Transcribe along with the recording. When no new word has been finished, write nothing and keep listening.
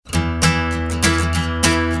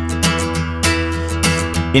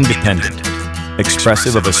Independent.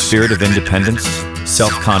 Expressive of a spirit of independence,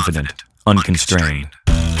 self-confident, unconstrained.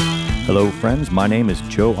 Hello, friends. My name is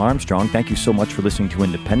Joe Armstrong. Thank you so much for listening to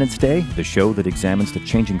Independence Day, the show that examines the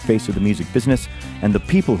changing face of the music business and the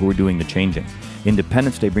people who are doing the changing.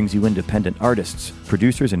 Independence Day brings you independent artists,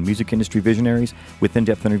 producers, and music industry visionaries with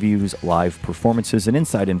in-depth interviews, live performances, and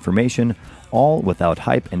inside information, all without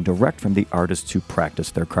hype and direct from the artists who practice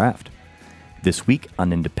their craft. This week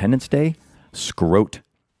on Independence Day, Scrote.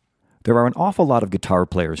 There are an awful lot of guitar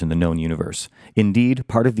players in the known universe. Indeed,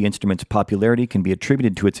 part of the instrument's popularity can be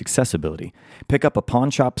attributed to its accessibility. Pick up a pawn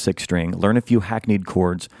shop six-string, learn a few hackneyed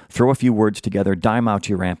chords, throw a few words together, dime out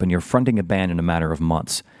your amp, and you're fronting a band in a matter of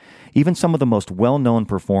months. Even some of the most well-known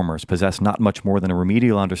performers possess not much more than a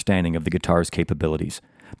remedial understanding of the guitar's capabilities.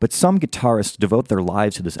 But some guitarists devote their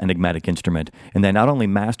lives to this enigmatic instrument, and they not only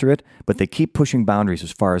master it, but they keep pushing boundaries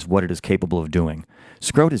as far as what it is capable of doing.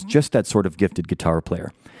 Scrote is just that sort of gifted guitar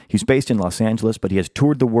player. He's based in Los Angeles, but he has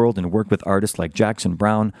toured the world and worked with artists like Jackson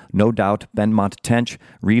Browne, No Doubt, Benmont Tench,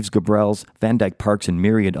 Reeves Gabrels, Dyke Parks, and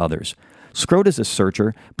myriad others. Scrote is a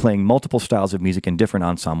searcher, playing multiple styles of music in different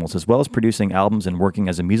ensembles, as well as producing albums and working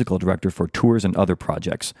as a musical director for tours and other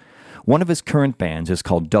projects. One of his current bands is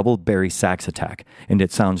called Double Bari Sax Attack, and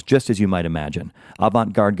it sounds just as you might imagine.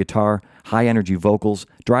 Avant-garde guitar, high-energy vocals,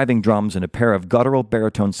 driving drums, and a pair of guttural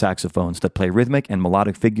baritone saxophones that play rhythmic and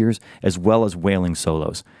melodic figures, as well as wailing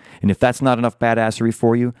solos. And if that's not enough badassery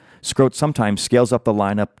for you, Scrote sometimes scales up the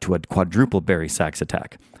lineup to a Quadruple Bari Sax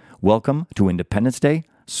Attack. Welcome to Independence Day,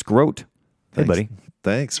 Scrote. Hey, buddy.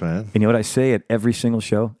 Thanks, man. And you know what I say at every single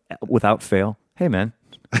show, without fail? Hey, man.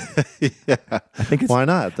 Yeah. Why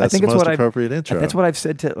not? That's the most appropriate intro. That's what I've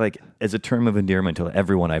said to, as a term of endearment to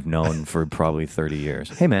everyone I've known for probably 30 years.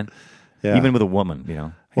 Hey, man. Yeah. Even with a woman, you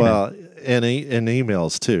know. Hey, well, in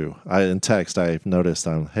emails, too. In text, I've noticed,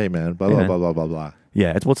 hey, man, blah, blah, blah, blah, blah, blah.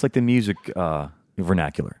 Yeah, it's like the music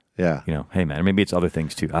vernacular. Yeah. You know, hey, man. Or maybe it's other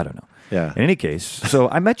things, too. I don't know. Yeah. In any case, so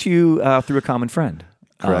I met you through a common friend.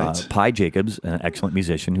 Correct. Pi Jacobs, an excellent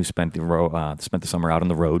musician who spent the summer out on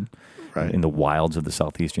the road. Right. In the wilds of the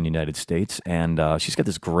southeastern United States. And she's got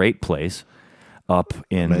this great place up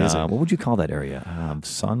in, what would you call that area?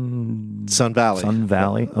 Sun Valley. Sun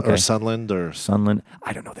Valley? Okay. Or Sunland.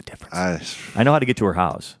 I don't know the difference. I know how to get to her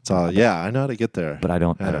house. I know how to get there. But I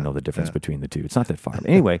don't know the difference between the two. It's not that far.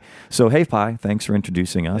 Anyway, so hey, Pi, thanks for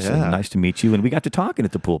introducing us. And nice to meet you. And we got to talking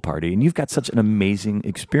at the pool party. And you've got such an amazing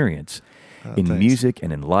experience in music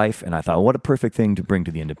and in life. And I thought, what a perfect thing to bring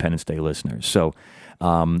to the Independence Day listeners. So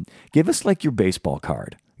give us your baseball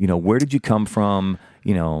card. You know, where did you come from?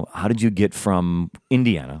 You know, how did you get from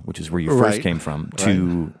Indiana, which is where you first came from,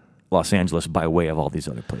 to Los Angeles by way of all these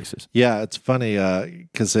other places? Yeah, it's funny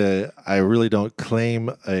because I really don't claim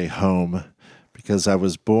a home because I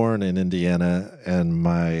was born in Indiana and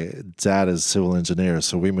my dad is a civil engineer,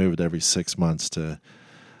 so we moved every 6 months to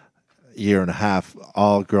year and a half,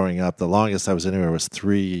 all growing up. The longest I was anywhere was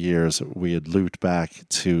 3 years. We had looped back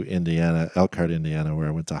to Indiana, Elkhart, Indiana, where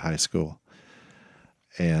I went to high school.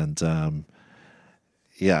 And, and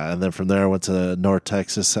then from there I went to North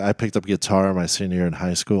Texas. I picked up guitar my senior year in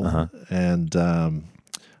high school and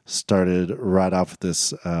started right off with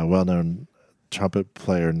this well-known trumpet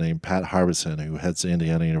player named Pat Harbison, who heads the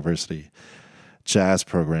Indiana University jazz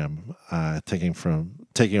program, taking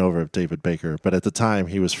over of David Baker. But at the time,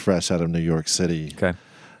 he was fresh out of New York City,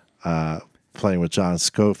 playing with John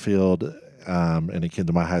Schofield, and he came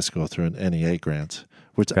to my high school through an NEA grant,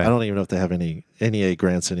 which I don't even know if they have any NEA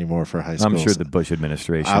grants anymore for high schools. I'm sure the Bush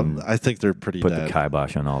administration I think they're pretty put dead. The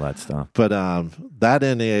kibosh on all that stuff. But that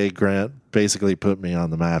NEA grant basically put me on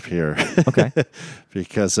the map here. Okay.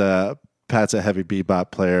 Because Pat's a heavy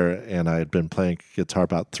bebop player, and I had been playing guitar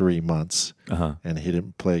about 3 months, and he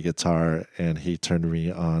didn't play guitar, and he turned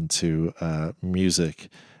me on to music,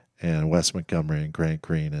 and Wes Montgomery and Grant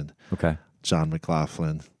Green and John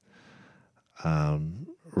McLaughlin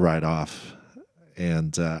right off.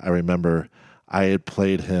 And I remember I had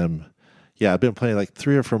played him, I'd been playing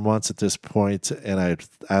 3 or 4 months at this point, and I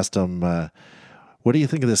asked him, what do you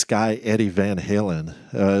think of this guy, Eddie Van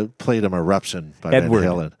Halen? Played him Eruption by Edward. Van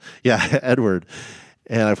Halen. Yeah, Edward.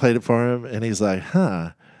 And I played it for him, and he's like,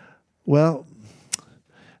 well,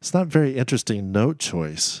 it's not very interesting note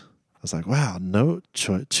choice. I was like, wow,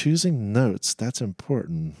 choosing notes, that's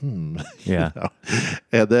important. Yeah.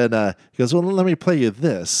 And then he goes, well, let me play you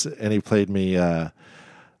this. And he played me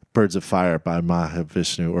Birds of Fire by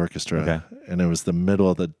Mahavishnu Orchestra. Okay. And it was the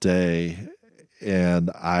middle of the day,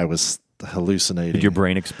 and I was hallucinating. Did your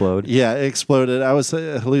brain explode? Yeah, it exploded. I was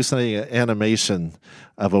hallucinating an animation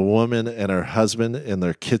of a woman and her husband in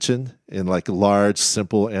their kitchen in large,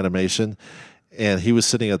 simple animation. and he was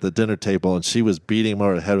sitting at the dinner table, and she was beating him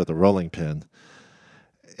over the head with a rolling pin.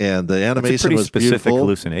 And the animation was specific beautiful.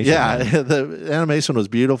 Hallucination. Yeah, Man. the animation was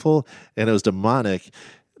beautiful, and it was demonic,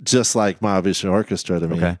 just like Mahavishnu Orchestra to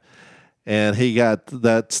me. Okay. And he got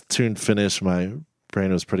that tune finished. My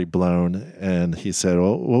brain was pretty blown, and he said,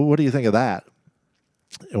 well, what do you think of that?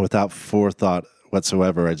 And without forethought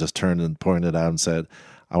whatsoever, I just turned and pointed out and said,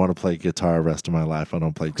 I want to play guitar the rest of my life. I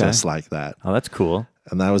don't play just like that. Oh, that's cool.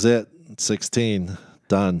 And that was it. 16,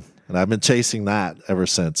 done. And I've been chasing that ever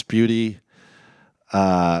since. Beauty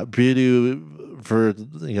for,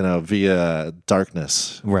 via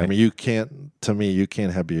darkness. Right. I mean, you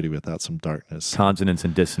can't have beauty without some darkness. Consonance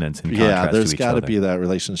and dissonance in contrast Yeah, there's to each got to other. be that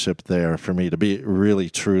relationship there for me to be really,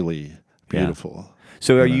 truly beautiful. Yeah.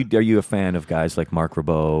 So are you a fan of guys like Mark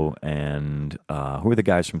Ribot and who are the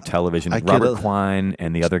guys from television? Robert Quine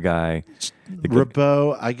and the other guy?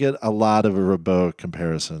 Ribot, I get a lot of Ribot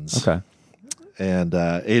comparisons. Okay. And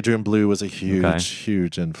Adrian Blue was a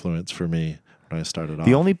huge influence for me when I started off.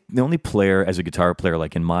 The only player as a guitar player,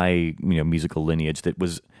 like in my musical lineage, that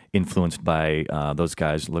was influenced by those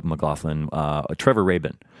guys, like McLaughlin, Trevor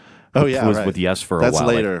Rabin. Oh yeah, was right. with Yes for a that's while.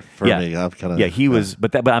 That's later for me. I'm kinda, he was,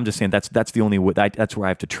 but I'm just saying that's the only way. That's where I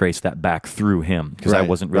have to trace that back through him because I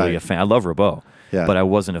wasn't really a fan. I love Ribot, but I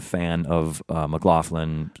wasn't a fan of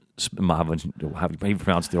McLaughlin. How do you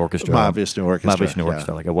pronounce the orchestra? Mahavishnu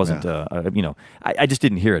Orchestra. Like I wasn't, I just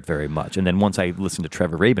didn't hear it very much. And then once I listened to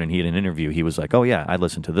Trevor Rabin and he had an interview, he was like, "Oh yeah, I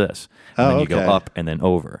listened to this." And then you go up and then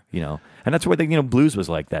over, And that's why blues was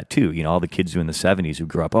like that too. All the kids who in the '70s who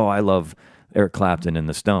grew up, "Oh, I love Eric Clapton and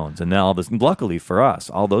the Stones," and then all this. Luckily for us,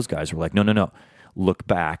 all those guys were like, "No. Look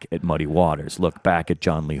back at Muddy Waters. Look back at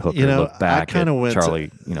John Lee Hooker. Look back at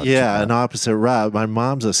Charlie." An opposite route. My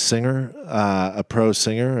mom's a singer, a pro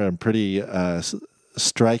singer, and pretty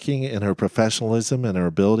striking in her professionalism and her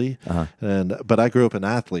ability. But I grew up an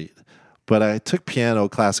athlete. But I took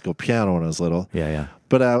classical piano when I was little. Yeah.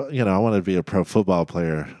 But I wanted to be a pro football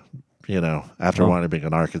player. After wanting to be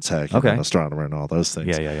an architect, and an astronomer, and all those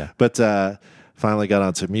things. Yeah. But finally got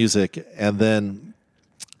onto music, and then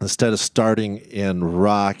instead of starting in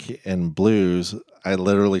rock and blues, I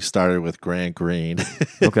literally started with Grant Green.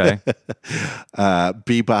 Okay.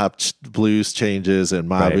 Bebop blues changes and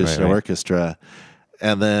Mahavishnu Orchestra.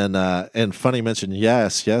 And then, and funny mention,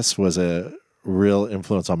 Yes was a real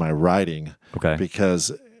influence on my writing. Okay.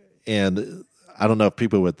 Because, and I don't know if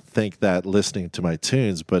people would think that listening to my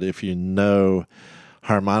tunes, but if you know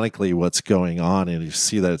harmonically what's going on and you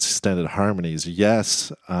see that it's extended harmonies,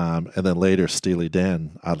 Yes, and then later Steely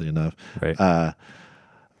Dan, oddly enough. Right.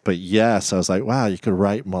 But Yes, I was like, wow, you could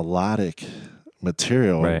write melodic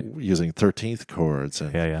material using 13th chords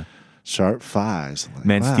and sharp fives. Like,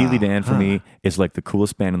 man, wow, Steely Dan for me is like the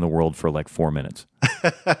coolest band in the world for like 4 minutes.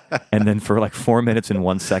 And then for like 4 minutes and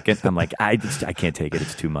 1 second, I'm like, I can't take it.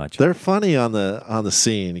 It's too much. They're funny on the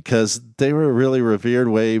scene because they were really revered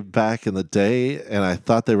way back in the day, and I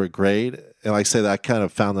thought they were great. And like I say, that I kind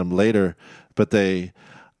of found them later, but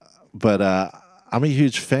I'm a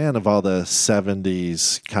huge fan of all the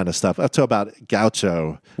 70s kind of stuff, up to about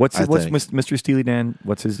Gaucho. What's Mr. Steely Dan?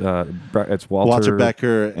 What's his? It's Walter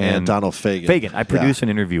Becker and Donald Fagen. I produced an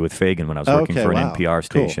interview with Fagen when I was working for an NPR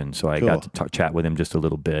station, so I got to chat with him just a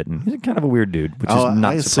little bit. And he's kind of a weird dude, which is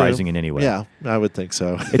not surprising in any way. Yeah, I would think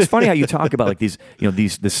so. It's funny how you talk about like these,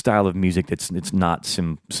 this style of music that's not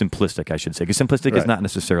simplistic, I should say, because simplistic is not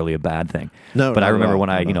necessarily a bad thing. No, but I remember when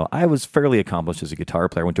I was fairly accomplished as a guitar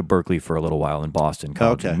player. I went to Berkeley for a little while in Boston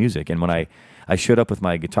College of Music, and when I showed up with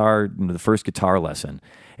my guitar, the first guitar lesson,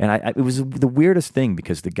 and it was the weirdest thing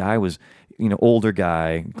because the guy was, older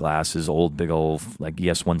guy, glasses, big old like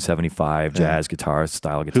Yes 175 jazz guitar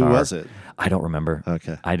style guitar. Who was it? I don't remember.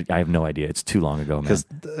 Okay, I have no idea. It's too long ago, man.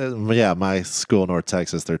 Because my school, North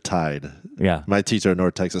Texas, they're tied. Yeah, my teacher in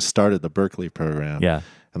North Texas started the Berkeley program. Yeah.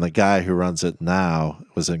 And the guy who runs it now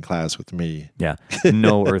was in class with me. Yeah.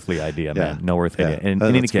 No earthly idea, man. No earthly idea. And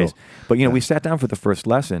in any case, cool. But we sat down for the first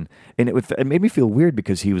lesson, and it made me feel weird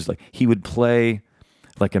because he was like, he would play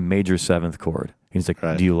like a major seventh chord. He's like,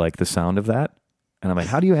 "Do you like the sound of that?" And I'm like,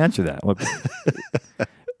 "How do you answer that?" Well,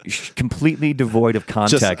 completely devoid of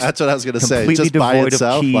context. That's what I was going to say. Completely just devoid by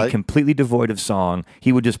itself, of key, completely devoid of song.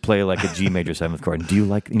 He would just play like a G major seventh chord. And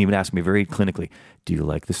and he would ask me very clinically, "Do you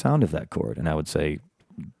like the sound of that chord?" And I would say,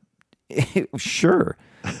 "Sure."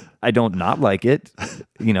 I don't not like it.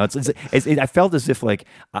 I felt as if like,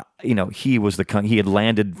 he was he had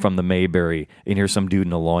landed from the Mayberry, and here's some dude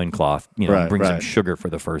in a loincloth, brings him sugar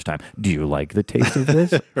for the first time. Do you like the taste of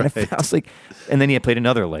this? I was like, and then he had played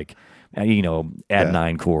another like add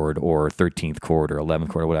 9 chord or 13th chord or 11th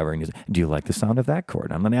chord or whatever. And he goes, do you like the sound of that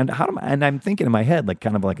chord? And I'm thinking in my head, like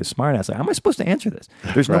kind of like a smart ass, like, how am I supposed to answer this?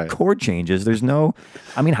 There's no chord changes. There's no,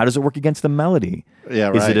 how does it work against the melody? Yeah,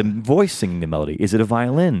 right. Is it a voice singing the melody? Is it a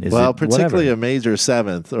violin? Particularly a major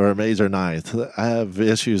 7th or a major 9th. I have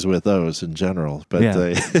issues with those in general, but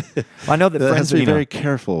I know that friends has to be very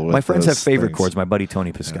careful with my friends have favorite things. chords. My buddy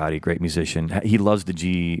Tony Piscotti, great musician, he loves the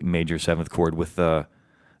G major 7th chord with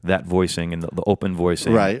that voicing and the open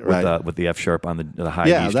voicing with the F sharp on the high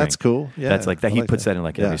D string. That's cool. Yeah, that's like that. He puts that in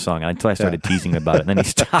like every song. Until I started teasing about it, and then he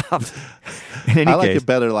stopped. In any I like case, it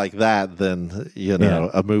better like that than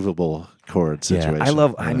a movable chord situation. I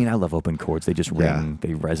love open chords. They just ring. They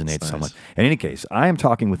resonate so much. In any case, I am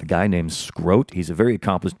talking with a guy named Scrote. He's a very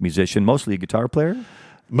accomplished musician, mostly a guitar player.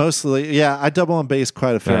 Mostly, I double on bass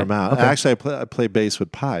quite a fair amount. Okay. Actually, I play bass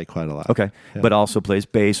with Pi quite a lot. Okay, but also plays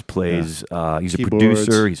bass, he's Keyboards. a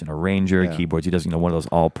producer, he's an arranger, keyboards. He does, one of those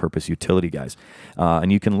all-purpose utility guys.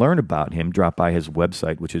 And you can learn about him, drop by his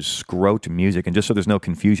website, which is Scrote Music. And just so there's no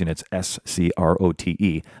confusion, it's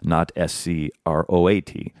SCROTE, not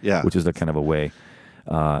SCROAT, which is a kind of a way...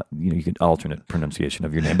 you can alternate pronunciation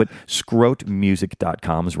of your name, but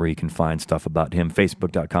scrotemusic.com is where you can find stuff about him.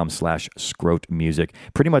 Facebook.com/scrotemusic.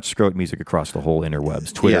 Pretty much Scrote Music across the whole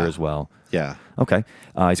interwebs. Twitter as well. Yeah. Okay.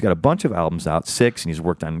 He's got a bunch of albums out, 6, and he's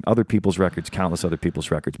worked on other people's records, countless other people's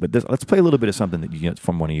records. But let's play a little bit of something that you get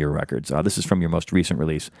from one of your records. This is from your most recent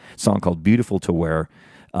release, a song called Beautiful to Wear.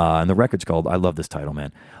 And the record's called, I love this title,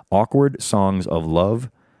 man, Awkward Songs of Love,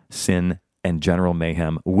 Sin, and General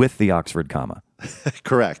Mayhem with the Oxford comma.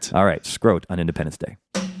 Correct. All right, Scrote on Independence Day.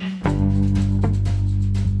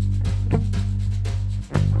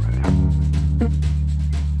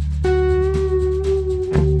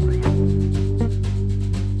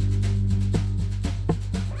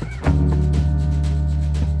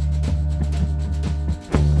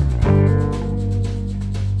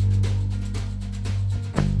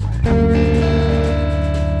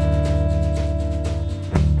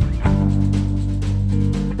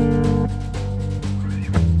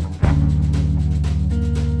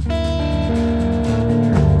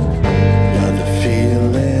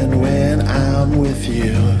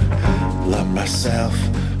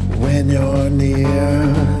 When you're near,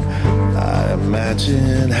 I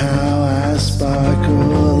imagine how I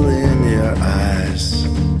sparkle in your eyes.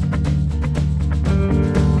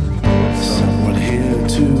 Someone here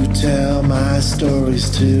to tell my stories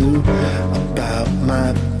to, about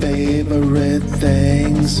my favorite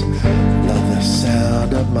things. Love the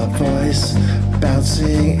sound of my voice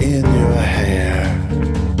bouncing in your hair.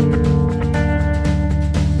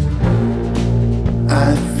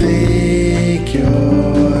 I think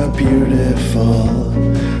you're beautiful,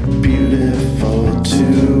 beautiful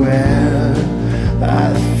to wear.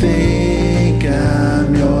 I think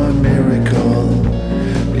I'm your miracle,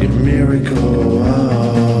 your miracle.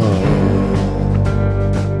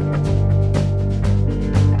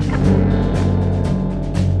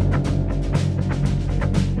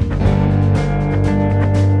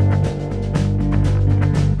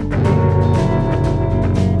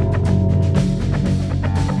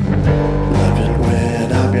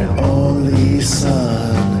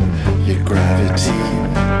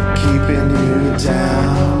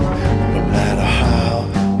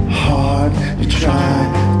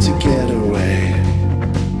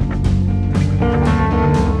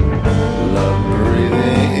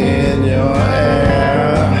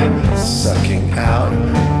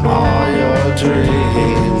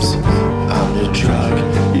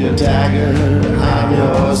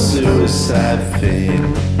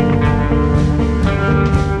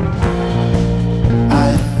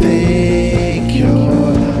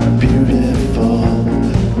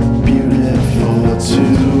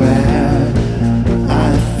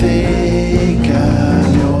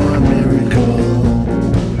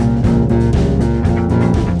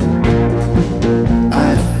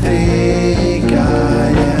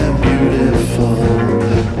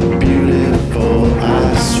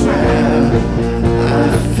 I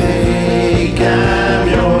think I'm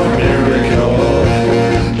your miracle.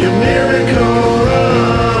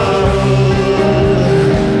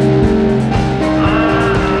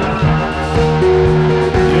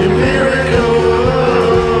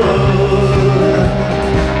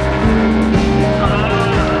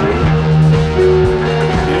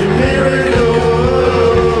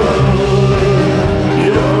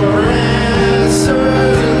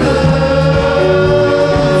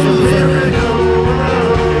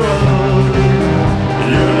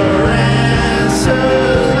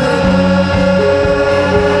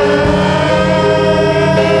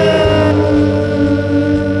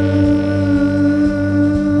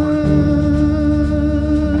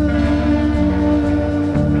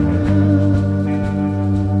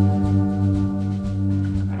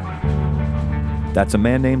 That's a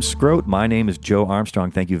man named Scrote. My name is Joe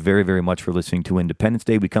Armstrong. Thank you very, very much for listening to Independence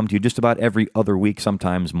Day. We come to you just about every other week,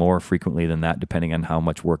 sometimes more frequently than that, depending on how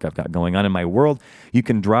much work I've got going on in my world. You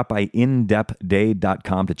can drop by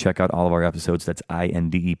indepday.com to check out all of our episodes. That's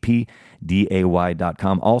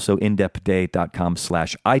INDEPDAY.com. Also,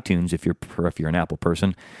 indepday.com/iTunes if you're an Apple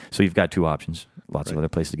person. So you've got two options. Lots of other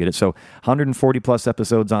places to get it. So 140 plus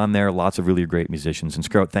episodes on there. Lots of really great musicians. And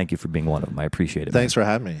Scrote, thank you for being one of them. I appreciate it. Thanks for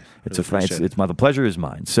having me. The pleasure is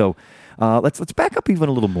mine. So let's back up even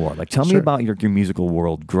a little more. Like, tell me about your musical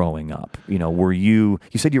world growing up. You know, you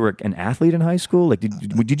said you were an athlete in high school? Like,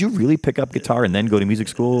 did you really pick up guitar and then go to music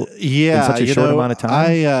school in such a short amount of time?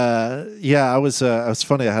 I was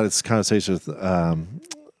funny. I had this conversation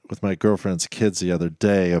with my girlfriend's kids the other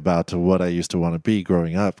day about what I used to want to be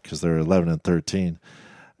growing up, because they're 11 and 13,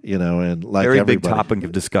 you know, and like very everybody, big topic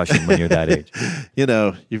of discussion when you're that age. You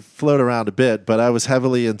know, you float around a bit, but I was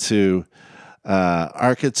heavily into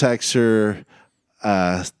architecture,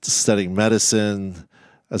 studying medicine.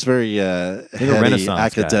 I was very heady,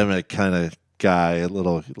 academic kind of guy, a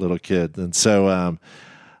little kid, and so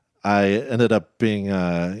I ended up being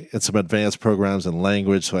in some advanced programs in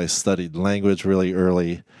language, so I studied language really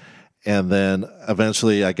early. And then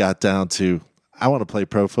eventually I got down to, I want to play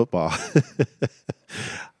pro football.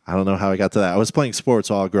 I don't know how I got to that. I was playing sports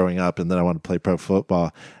all growing up, and then I wanted to play pro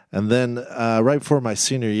football. And then right before my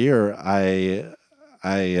senior year, I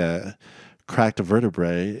cracked a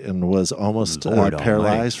vertebrae and was almost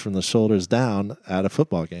paralyzed from the shoulders down at a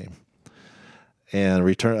football game and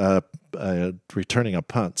returning a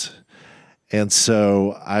punt. And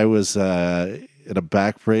so I was in a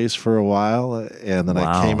back brace for a while, and then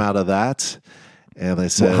I came out of that, and they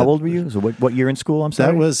said... How old were you? So what year in school, I'm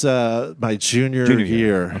sorry? That was my junior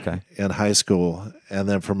year in high school. And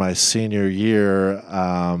then for my senior year,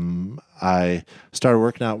 I started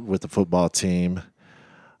working out with the football team,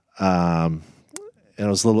 and it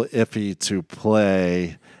was a little iffy to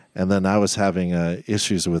play. And then I was having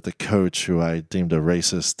issues with the coach, who I deemed a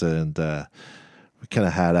racist, and we kind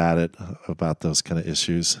of had at it about those kind of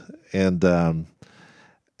issues. And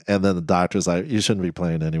then the doctor's like, you shouldn't be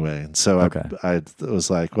playing anyway. And so I was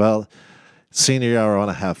like, well, senior year, I want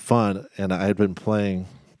to have fun. And I had been playing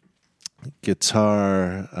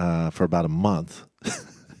guitar for about a month.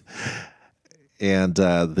 And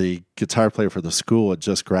the guitar player for the school had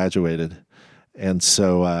just graduated. And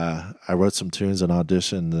so I wrote some tunes and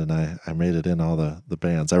auditioned, and I made it in all the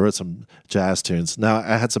bands. I wrote some jazz tunes. Now,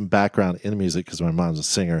 I had some background in music because my mom's a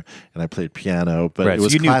singer, and I played piano, but it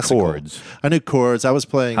was classical. Knew chords. I knew chords. I was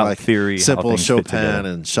playing simple Chopin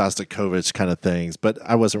and Shostakovich kind of things, but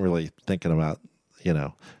I wasn't really thinking about,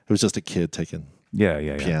 it was just a kid taking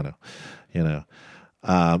piano,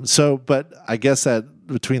 but I guess that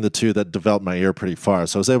between the two, that developed my ear pretty far.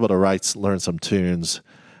 So I was able to learn some tunes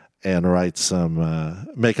and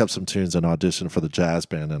make up some tunes and audition for the jazz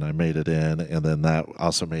band, and I made it in, and then that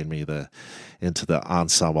also made me into the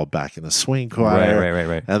ensemble back in the swing choir.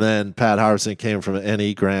 Right. And then Pat Harrison came from an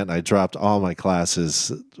NE grant, and I dropped all my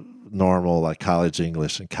classes, normal, like college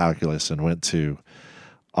English and calculus, and went to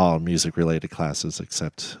all music-related classes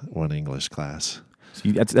except one English class.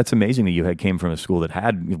 So that's amazing that you came from a school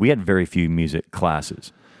we had very few music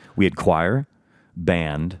classes. We had choir,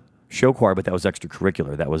 band, show choir, but that was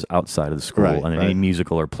extracurricular. That was outside of the school. And any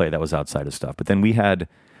musical or play, that was outside of stuff. But then we had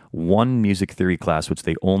one music theory class, which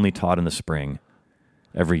they only taught in the spring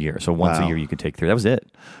every year. So once a year you could take theory. That was it.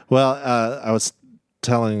 Well, I was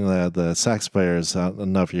telling the sax players, I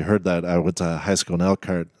don't know if you heard that, I went to high school in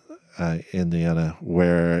Elkhart, Indiana,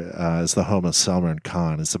 where it's the home of Selmer and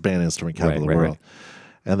Kahn. It's the band instrument capital of the world.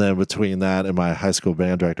 And then between that and my high school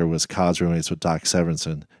band director was college roommates with Doc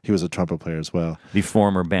Severinsen. He was a trumpet player as well. The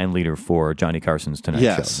former band leader for Johnny Carson's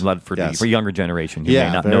Tonight Show. For younger generation who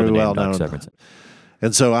may not very know the name well Doc known. Severinsen.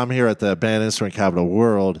 And so I'm here at the band instrument capital of the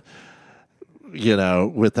world,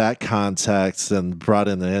 with that context, and brought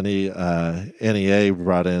in the NEA,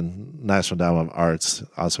 brought in National Endowment of Arts.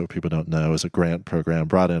 Also, people don't know, it was a grant program,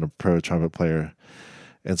 brought in a pro trumpet player.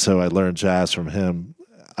 And so I learned jazz from him.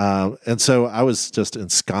 And so I was just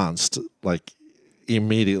ensconced, like,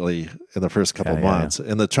 immediately in the first couple of months.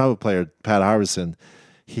 And the trumpet player, Pat Harvison,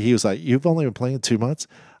 he was like, you've only been playing 2 months?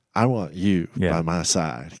 I want you by my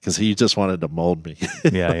side, because he just wanted to mold me.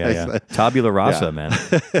 Tabula rasa, man.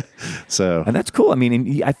 And that's cool. I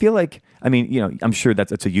mean, I feel like, I'm sure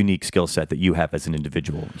that's a unique skill set that you have as an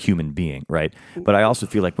individual human being, right? But I also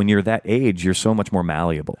feel like when you're that age, you're so much more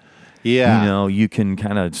malleable. Yeah. You can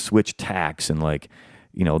kind of switch tacks and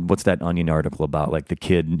what's that Onion article about? Like the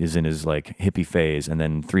kid is in his like hippie phase, and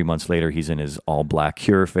then 3 months later he's in his all black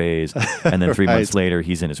Cure phase, and then 3 months later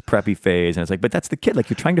he's in his preppy phase, and it's like, but that's the kid. Like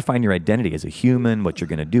you're trying to find your identity as a human, what you're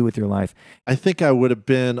going to do with your life. I think I would have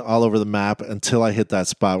been all over the map until I hit that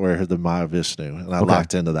spot where I heard the Mahavishnu, and I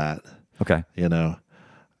locked into that. Okay,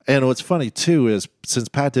 And what's funny too is since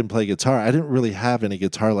Pat didn't play guitar, I didn't really have any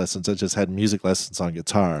guitar lessons. I just had music lessons on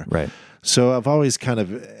guitar. Right. So I've always kind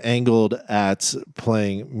of angled at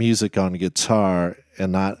playing music on guitar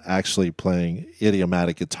and not actually playing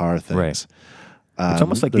idiomatic guitar things. Right. It's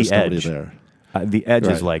almost like the Edge. There. The Edge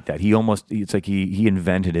is like that. It's like he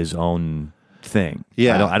invented his own thing.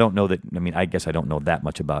 Yeah. I don't know that. I mean, I guess I don't know that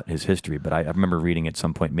much about his history, but I remember reading at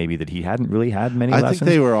some point maybe that he hadn't really had many lessons. I think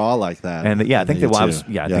they were all like that. And I think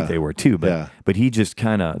they were too. But he just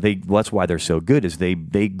kind of that's why they're so good is they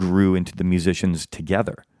grew into the musicians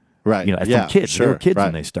together. Right. From kids. Sure. They were kids right.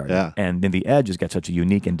 when they started. Yeah. And then the Edge has got such a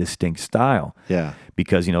unique and distinct style. Yeah.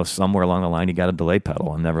 Because, somewhere along the line he got a delay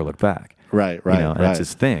pedal and never looked back. Right. And that's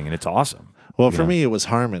his thing, and it's awesome. Well, for me, it was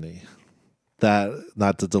harmony. That,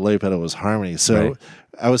 not the delay pedal, was harmony. So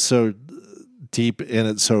I was so deep in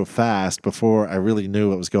it so fast before I really knew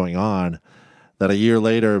what was going on that a year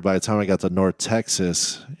later, by the time I got to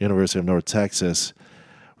University of North Texas,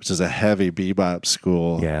 which is a heavy bebop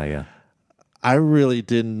school. Yeah. I really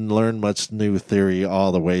didn't learn much new theory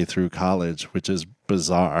all the way through college, which is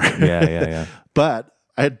bizarre. Yeah. But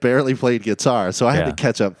I had barely played guitar, so I had to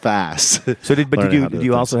catch up fast. So did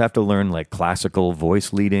you also have to learn like classical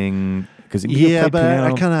voice leading? But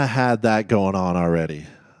I kind of had that going on already.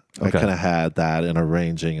 Okay. I kind of had that in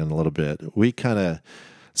arranging in a little bit. We kind of,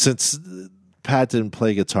 since Pat didn't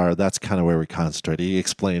play guitar, that's kind of where we concentrated. He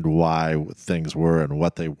explained why things were and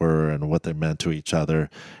what they meant to each other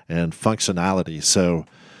and functionality. So,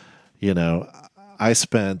 I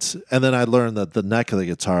spent, and then I learned the neck of the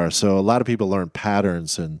guitar. So a lot of people learn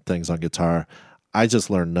patterns and things on guitar. I just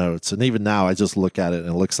learned notes. And even now I just look at it and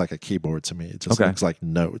it looks like a keyboard to me. It just looks like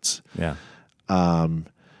notes. Yeah.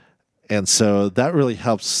 And so that really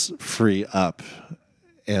helps free up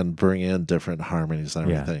and bring in different harmonies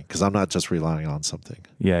and everything, because I'm not just relying on something.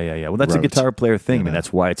 Yeah. Well, that's a guitar player thing. I mean,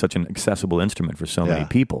 that's why it's such an accessible instrument for so many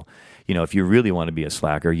people. If you really want to be a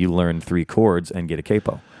slacker, you learn 3 chords and get a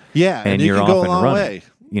capo. Yeah, and you're you can off go a and long running.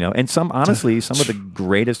 way. And some of the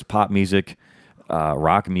greatest pop music,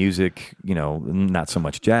 rock music, not so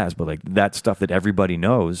much jazz, but like that stuff that everybody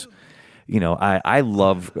knows. I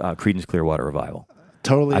love Creedence Clearwater Revival.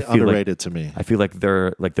 Totally underrated to me. I feel like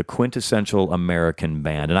they're like the quintessential American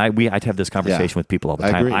band. And I have this conversation with people all the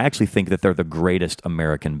time. I agree. I actually think that they're the greatest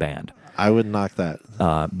American band. I would knock that.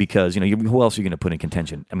 Because, who else are you going to put in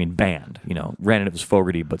contention? I mean, band, granted it was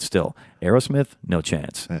Fogerty, but still. Aerosmith, no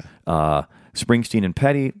chance. Yeah. Springsteen and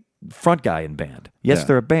Petty, front guy in band. Yes,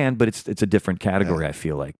 they're a band, but it's a different category, I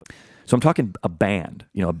feel like. So I'm talking a band,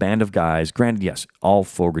 a band of guys. Granted, yes, all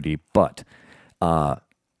Fogerty, but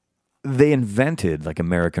they invented like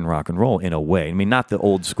American rock and roll in a way. I mean, not the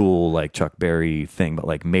old school like Chuck Berry thing, but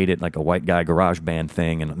like made it like a white guy garage band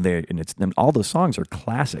thing. And all the songs are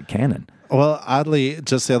classic canon. Well, oddly,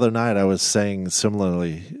 just the other night I was saying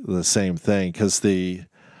similarly the same thing, because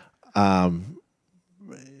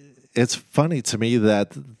it's funny to me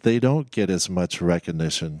that they don't get as much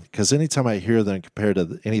recognition, because anytime I hear them compared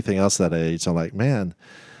to anything else that age, I'm like, man,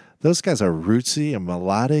 those guys are rootsy and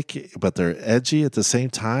melodic, but they're edgy at the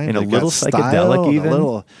same time. And a little psychedelic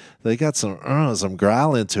even. They got some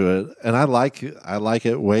growl into it, and I like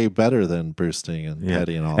it way better than Bruce Sting and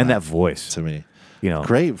Petty and all that. And that voice. To me.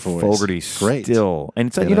 Great voice. Fogerty great. Still.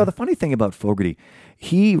 And so, the funny thing about Fogerty,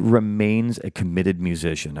 he remains a committed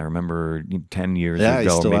musician. I remember 10 years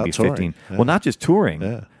ago, maybe 15. Yeah. Well, not just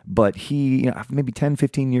touring, but he, maybe 10,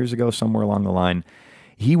 15 years ago, somewhere along the line,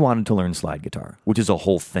 he wanted to learn slide guitar, which is a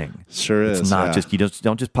whole thing. Sure is. It's not just, you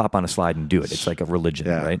don't just pop on a slide and do it. It's like a religion,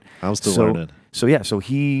 right? I'm still learning. So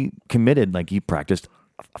he committed, like he practiced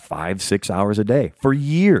 5-6 hours a day for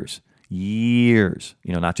years,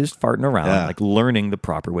 not just farting around, like learning the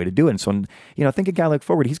proper way to do it. And so, think a guy like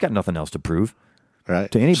Fogerty, he's got nothing else to prove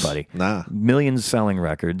to anybody. Nah. Millions selling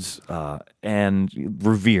records and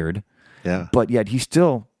revered. Yeah. But yet he's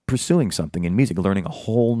still pursuing something in music, learning a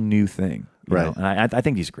whole new thing. Right. And I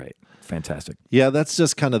think he's great. Fantastic. Yeah, that's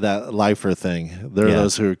just kind of that lifer thing. There are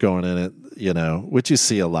those who are going in it, which you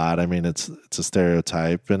see a lot. I mean, it's a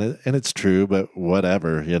stereotype, and it's true, but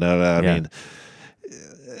whatever, I mean,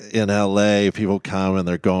 in LA, people come and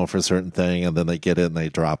they're going for a certain thing, and then they get it and they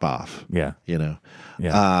drop off. Yeah.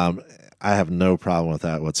 I have no problem with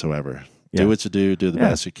that whatsoever. Do what you do the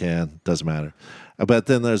best you can. Doesn't matter. But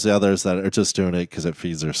then there's the others that are just doing it because it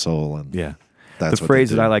feeds their soul. And that's the phrase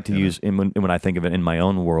that I like to use when I think of it in my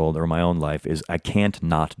own world or my own life is I can't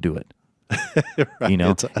not do it.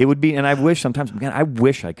 Right. It would be, and I wish sometimes, man, I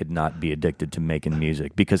wish I could not be addicted to making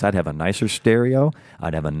music because I'd have a nicer stereo,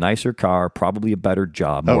 I'd have a nicer car, probably a better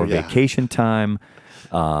job, more vacation time.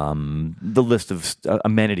 The list of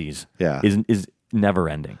amenities is never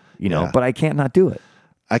ending, but I can't not do it.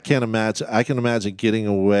 I can imagine getting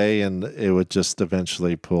away, and it would just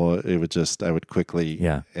eventually I would quickly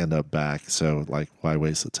end up back. So, like, why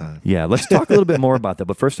waste the time? Yeah, let's talk a little bit more about that.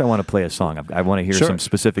 But first, I want to play a song. I want to hear some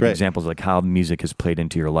specific examples, like how music has played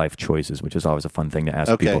into your life choices, which is always a fun thing to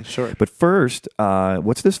ask people. Sure. But first,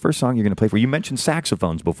 what's this first song you're going to play for? You mentioned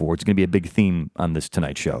saxophones before. It's going to be a big theme on this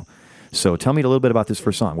tonight's show. So tell me a little bit about this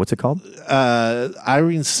first song. What's it called?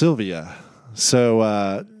 Irene Sylvia. So,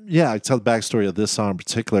 I tell the backstory of this song in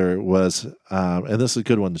particular was, and this is a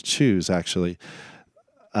good one to choose, actually.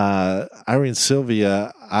 Irene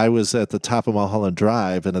Sylvia, I was at the top of Mulholland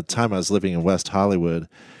Drive, and at the time I was living in West Hollywood,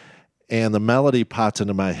 and the melody popped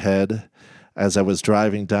into my head as I was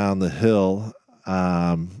driving down the hill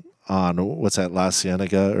on, what's that, La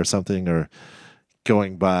Cienega or something, or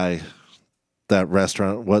going by that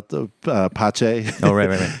restaurant, Pache. Oh,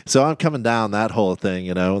 right. So I'm coming down that whole thing,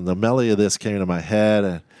 and the melody of this came into my head,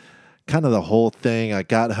 and kind of the whole thing. I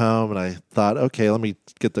got home and I thought, okay, let me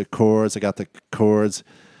get the chords. I got the chords.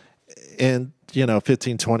 In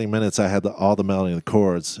 15, 20 minutes, I had all the melody and the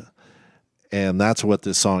chords. And that's what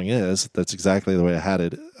this song is. That's exactly the way I had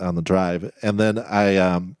it on the drive. And then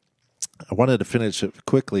I wanted to finish it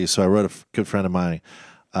quickly, so I wrote a good friend of mine,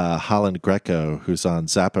 Holland Greco, who's on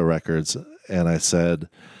Zappa Records, and I said,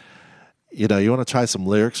 you want to try some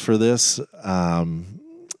lyrics for this?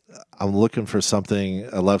 I'm looking for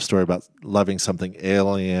a love story about loving something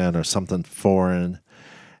alien or something foreign.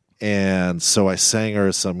 And so I sang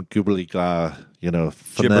her some goobly-gah,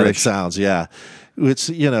 phonetic sounds,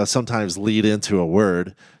 which, sometimes lead into a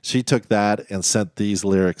word. She took that and sent these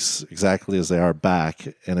lyrics exactly as they are back.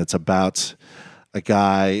 And it's about a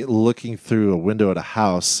guy looking through a window at a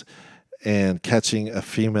house and catching a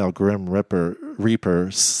female Grim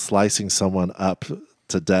Reaper slicing someone up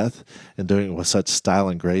to death, and doing it with such style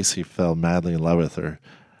and grace, he fell madly in love with her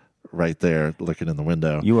right there looking in the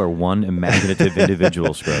window. You are one imaginative individual,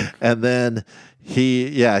 Scrote. And then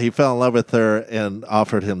he fell in love with her and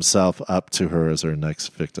offered himself up to her as her next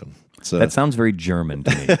victim. So that sounds very German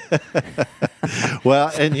to me.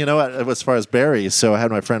 Well, and you know what, as far as Bari, so I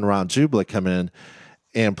had my friend Ron Jublik come in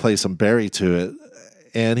and play some Bari to it,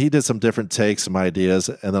 and he did some different takes, some ideas,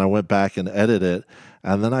 and then I went back and edited it.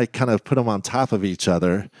 And then I kind of put them on top of each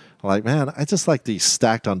other. I'm like, man, I just like these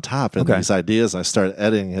stacked on top and these ideas. I started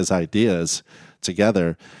editing his ideas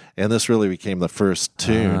together. And this really became the first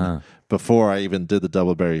tune before I even did the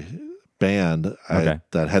Double Bari band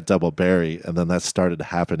that had Double Bari. And then that started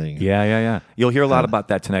happening. Yeah. You'll hear a lot about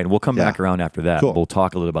that tonight. And we'll come back around after that. Cool. We'll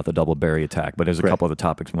talk a little about the Double Bari attack. But there's a couple of the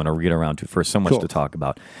topics we want to get around to first. So much to talk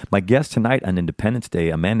about. My guest tonight on Independence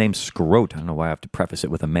Day, a man named Scrote. I don't know why I have to preface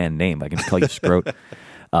it with a man name, but I can just call you Scrote.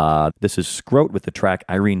 This is Scrote with the track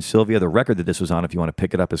Irene Sylvia. The record that this was on, if you want to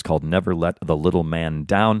pick it up, is called Never Let the Little Man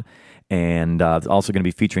Down. And it's also going to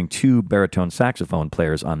be featuring two baritone saxophone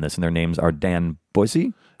players on this, and their names are Dan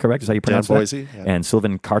Boise, correct? Is how you pronounce Dan that? Boise, yeah. And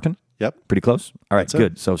Sylvan Carton? Yep. Pretty close? All right, That's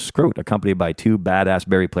good. it. So Scrote, accompanied by two badass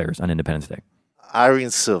Bari players on Independence Day. Irene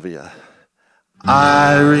Sylvia.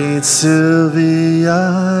 Irene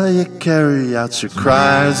Sylvia, you carry out your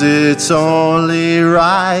crimes, it's only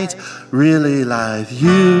right, really like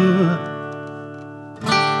you.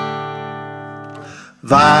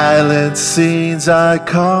 Violent scenes I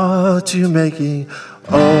caught you making,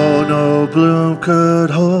 oh no bloom could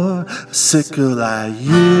hold a sickle like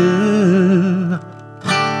you.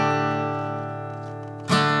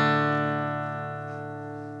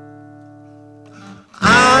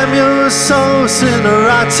 I'm your soul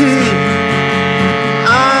cinerati,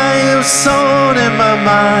 I am sewn in my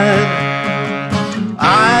mind.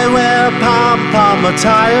 I wear pom-pom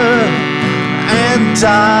attire and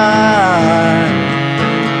die.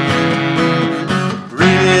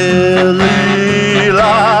 Really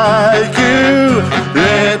like you,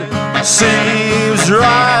 it seems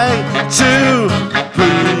right to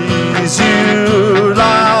please you.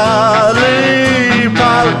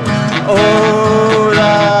 Lollipop, oh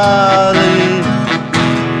lolly.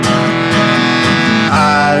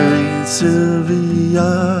 Irene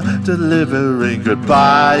Sylvia, delivering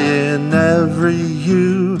goodbye in every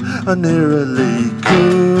hue, an eerily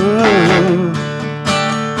cool.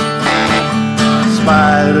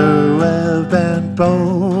 Spider web and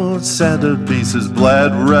bone, centerpieces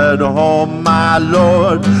bled red, oh my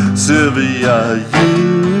lord, Sylvia,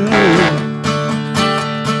 you.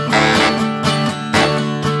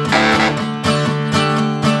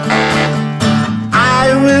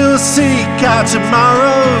 seek out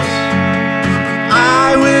tomorrows.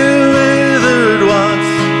 I will wither once,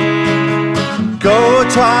 go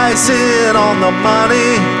twice in on the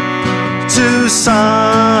money to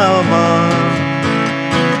someone.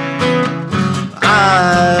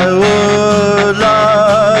 I would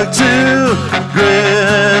like to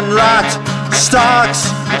grin like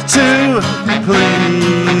stocks to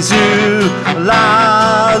please you,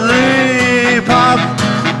 lollipop.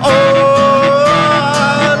 Oh,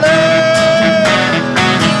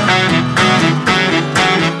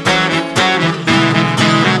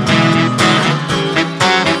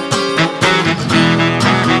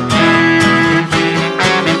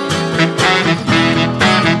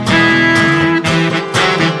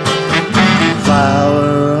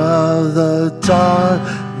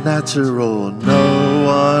 natural, no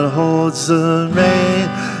one holds the main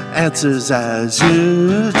answers as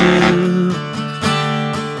you do.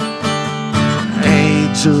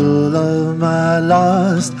 Angel of my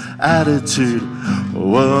lost attitude,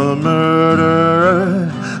 a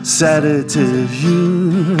murderer, sedative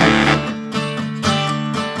you.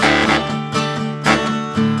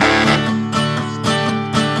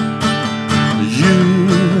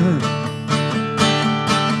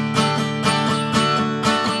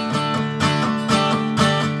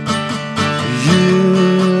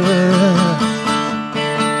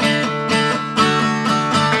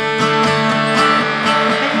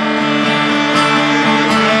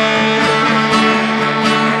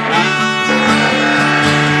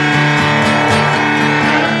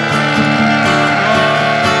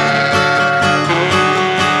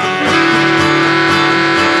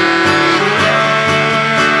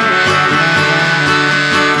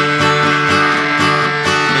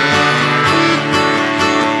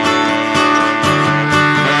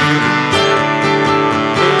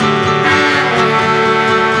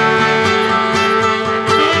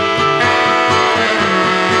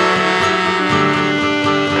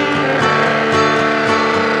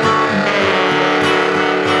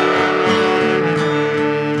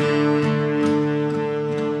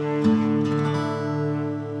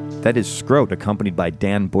 That is Scrote, accompanied by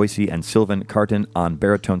Dan Boise and Sylvan Carton on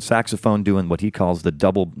baritone saxophone, doing what he calls the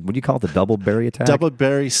double. What do you call it? The Double Bari Attack? Double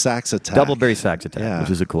Bari Sax Attack. Double Bari Sax Attack, Yeah. which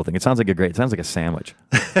is a cool thing. It sounds like a sandwich,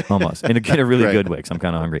 almost, in a really Right. good way. Because I'm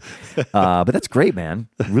kind of hungry, but that's great, man.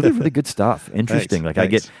 Really good stuff. Interesting.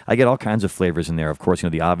 Thanks. I get all kinds of flavors in there. Of course,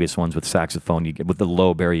 the obvious ones with saxophone. You get with the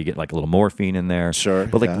low Bari, you get like a little morphine in there. Sure,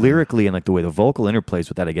 But yeah. lyrically and the way the vocal interplays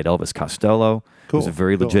with that, I get Elvis Costello, who's a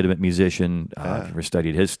very cool. legitimate musician. I've ever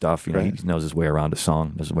studied his stuff. Right. He knows his way around a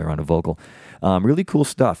song, knows his way around a vocal. Really cool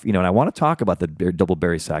stuff. And I want to talk about the Double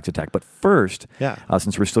Bari Sax Attack. But first,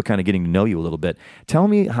 since we're still kind of getting to know you a little bit, tell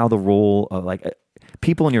me how the role of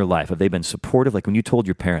people in your life, have they been supportive? Like when you told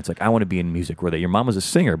your parents, I want to be in music, your mom was a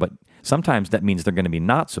singer, but sometimes that means they're going to be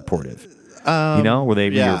not supportive. Were they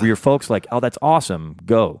your folks like, oh, that's awesome,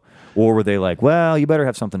 go? Or were they like, well, you better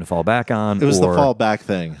have something to fall back on? It was the fallback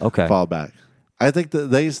thing. Okay. Fallback. I think that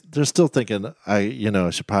they're still thinking I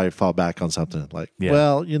should probably fall back on something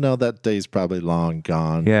well, that day's probably long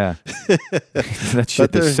gone. Yeah. That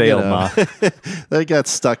ship has sailed, Ma. They got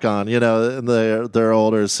stuck on, and they're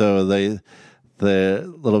older, so they're a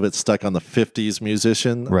little bit stuck on the 50s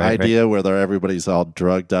musician idea where everybody's all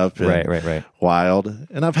drugged up and wild.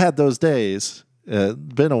 And I've had those days.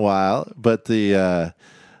 Been a while, but that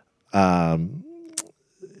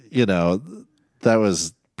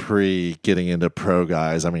was pre-getting into pro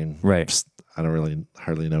guys. I mean, I don't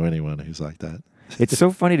hardly know anyone who's like that. It's so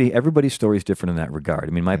funny. Everybody's story is different in that regard.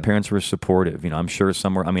 I mean, my parents were supportive. I'm sure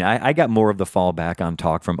somewhere. I mean, I got more of the fallback on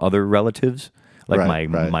talk from other relatives, like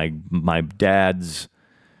my dad's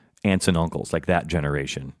aunts and uncles, like that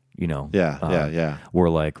generation. Were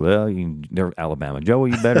like, well, they're Alabama Joe.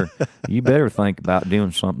 You better think about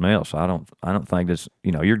doing something else. I don't think this.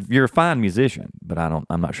 You're a fine musician, but I'm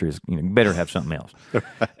not sure. You better have something else.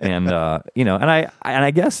 And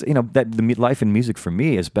I guess that the life in music for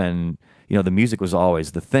me has been, the music was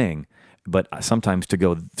always the thing, but sometimes to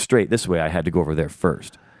go straight this way, I had to go over there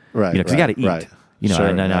first, right? Because you got to eat, right. Sure,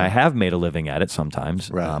 and I have made a living at it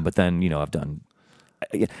sometimes, but then I've done.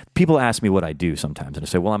 People ask me what I do sometimes, and I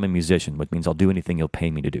say, well, I'm a musician, which means I'll do anything you'll pay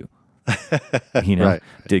me to do.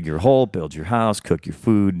 Dig your hole, build your house, cook your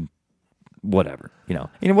food, whatever. And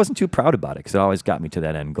I wasn't too proud about it because it always got me to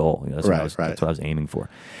that end goal. That's what I was aiming for.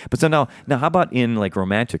 But so now how about in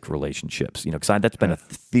romantic relationships? Because that's been a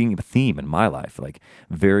theme in my life. Like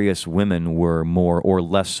various women were more or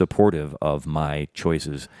less supportive of my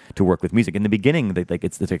choices to work with music. In the beginning,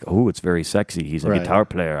 it's like, oh, it's very sexy. He's a guitar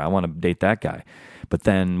player. I want to date that guy. But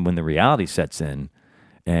then when the reality sets in,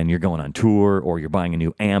 and you're going on tour, or you're buying a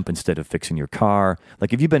new amp instead of fixing your car.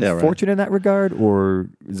 Like, have you been fortunate in that regard, or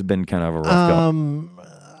has it been kind of a rough go?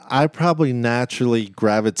 I probably naturally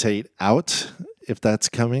gravitate out if that's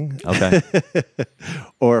coming. Okay.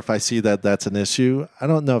 Or if I see that that's an issue. I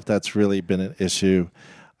don't know if that's really been an issue.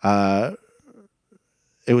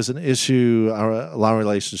 It was an issue, a long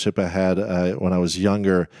relationship I had when I was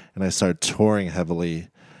younger, and I started touring heavily,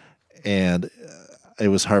 and it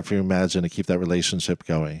was hard for me to imagine to keep that relationship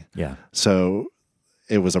going. Yeah. So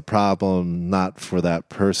it was a problem not for that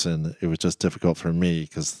person. It was just difficult for me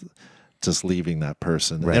because just leaving that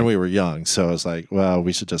person. Right. And we were young, so I was like, well,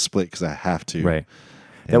 we should just split because I have to. Right.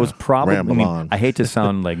 That was probably, on. I hate to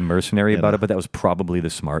sound like mercenary about it, but that was probably the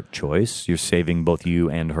smart choice. You're saving both you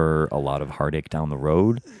and her a lot of heartache down the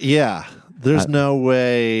road. Yeah. There's no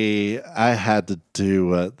way I had to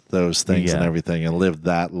do those things and everything and live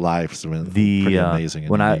that life. It's been pretty amazing.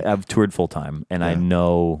 When I've toured full time, and I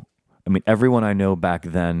know, everyone I know back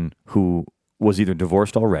then who was either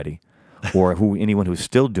divorced already or anyone who's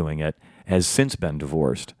still doing it has since been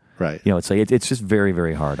divorced. Right. It's like it's just very,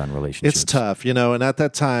 very hard on relationships. It's tough, and at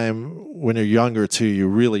that time, when you're younger too, you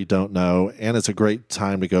really don't know, and it's a great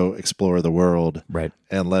time to go explore the world, right,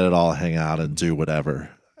 and let it all hang out and do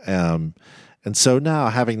whatever. And so now,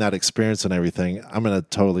 having that experience and everything, I'm in a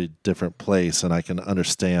totally different place, and I can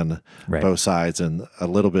understand both sides and a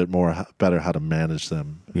little bit more better how to manage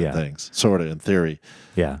them. And things, sort of in theory.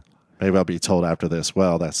 Yeah. Maybe I'll be told after this,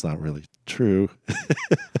 well, that's not really true.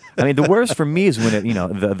 The worst for me is when it,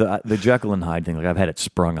 the Jekyll and Hyde thing, like I've had it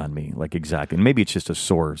sprung on me, like exactly. And maybe it's just a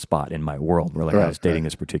sore spot in my world where I was dating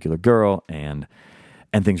this particular girl and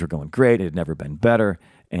things were going great. It had never been better.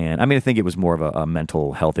 And I think it was more of a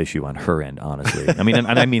mental health issue on her end, honestly. And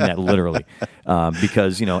I mean that literally,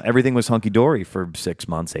 because, everything was hunky-dory for 6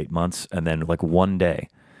 months, 8 months. And then like one day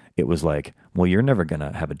it was like, well, you're never going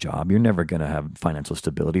to have a job. You're never going to have financial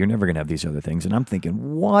stability. You're never going to have these other things. And I'm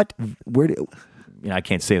thinking, what? Where do... I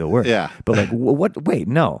can't say the word. Yeah. But like, what? Wait,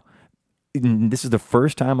 no. This is the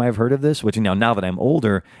first time I've heard of this, which now that I'm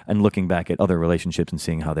older and looking back at other relationships and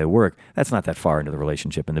seeing how they work, that's not that far into the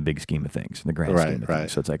relationship in the big scheme of things, in the grand scheme of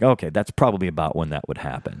things. So it's like, okay, that's probably about when that would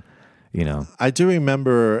happen, I do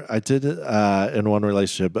remember I did in one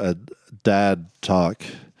relationship, a dad talk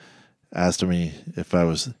asked me if I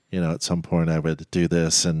was, at some point I would do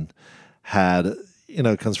this, and had,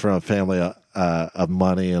 comes from a family of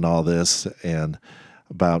money and all this, and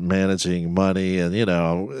about managing money, and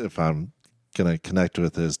if I'm gonna connect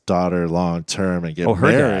with his daughter long term and get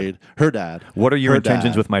married. Her dad. What are your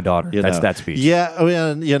intentions with my daughter? That's that speech. Yeah,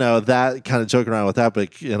 and that kind of joking around with that,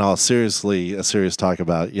 but in all seriously, a serious talk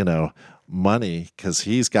about money, because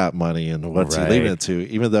he's got money and what's he leaving it to,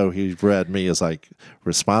 even though he read me as like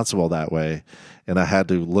responsible that way, and I had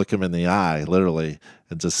to look him in the eye literally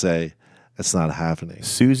and just say, it's not happening.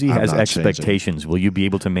 Susie has expectations. Changing. Will you be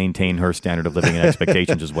able to maintain her standard of living and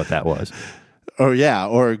expectations is what that was.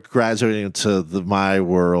 Or graduating into my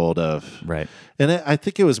world of... Right. And I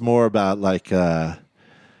think it was more about like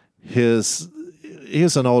he was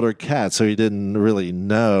an older cat, so he didn't really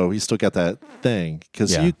know. He still got that thing.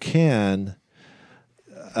 Because you can...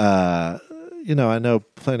 I know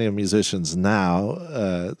plenty of musicians now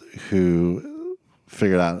who...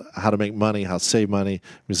 figured out how to make money, how to save money.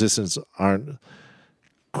 Musicians aren't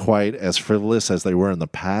quite as frivolous as they were in the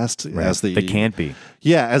past. Right. They can't be.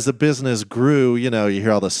 Yeah, as the business grew, you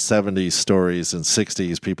hear all the 70s stories and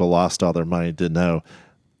 60s, people lost all their money, didn't know.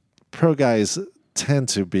 Pro guys tend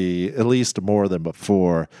to be, at least more than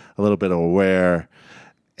before, a little bit aware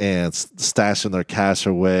and stashing their cash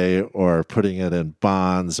away or putting it in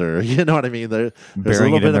bonds, or you know what I mean? There's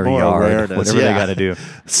burying a little bit more yard, awareness. Whatever they got to do.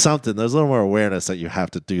 Something. There's a little more awareness that you have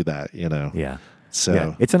to do that, Yeah.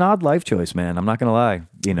 So it's an odd life choice, man. I'm not going to lie.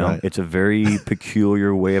 It's a very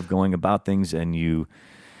peculiar way of going about things, and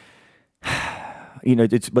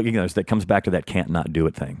that comes back to that can't not do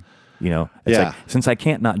it thing. It's like, since I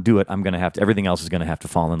can't not do it, I'm going to have to, everything else is going to have to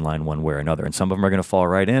fall in line one way or another. And some of them are going to fall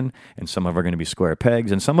right in, and some of them are going to be square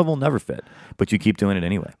pegs, and some of them will never fit, but you keep doing it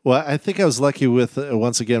anyway. Well, I think I was lucky with,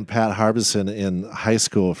 once again, Pat Harbison in high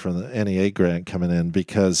school from the NEA grant coming in,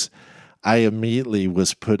 because I immediately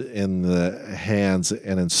was put in the hands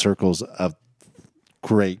and in circles of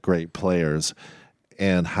great, great players,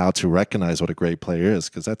 and how to recognize what a great player is,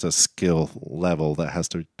 because that's a skill level that has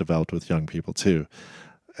to develop with young people too.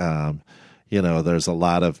 There's a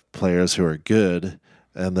lot of players who are good,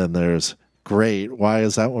 and then there's great. Why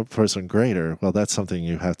is that one person greater? Well, that's something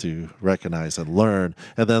you have to recognize and learn.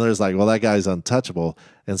 And then there's like, well, that guy's untouchable.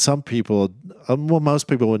 And some people, most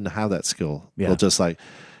people wouldn't have that skill. Yeah. They'll just like,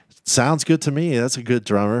 sounds good to me. That's a good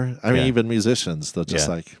drummer. I mean, Yeah. even musicians, they're just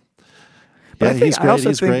like, But yeah, I think, he's I great. also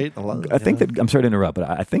He's think, great. I think that, I'm sorry to interrupt, but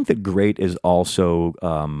I think that great is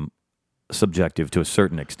also subjective to a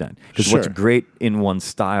certain extent. Because what's Sure. great in one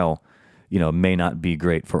style, may not be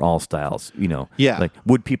great for all styles. Yeah. Like,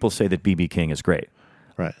 would people say that B.B. King is great?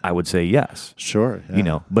 Right. I would say yes. Sure.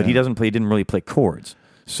 Yeah. But he Yeah. didn't really play chords.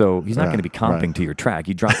 So he's not going to be comping right. to your track.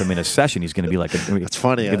 You drop him in a session, he's going to be like It's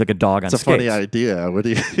funny. like a dog on It's a skates. funny idea. What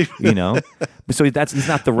do you? So he's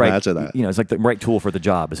not the right. Imagine that. It's like the right tool for the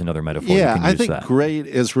job is another metaphor. Yeah, you can I use think that. great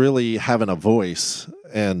is really having a voice,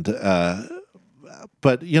 and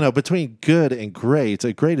but between good and great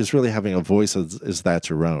is really having a voice is that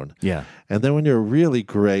your own. Yeah. And then when you're really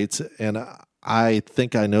great, and I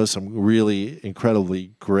think I know some really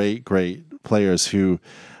incredibly great players who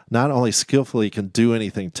not only skillfully can do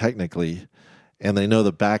anything technically, and they know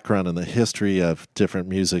the background and the history of different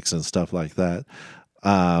musics and stuff like that,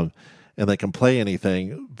 and they can play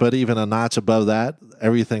anything, but even a notch above that,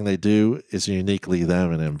 everything they do is uniquely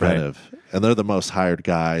them and inventive. Right. And they're the most hired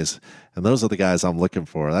guys, and those are the guys I'm looking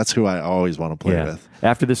for. That's who I always want to play with.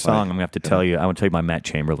 After this song, I'm going to have to tell you, I want to tell you my Matt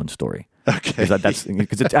Chamberlain story. Okay. Because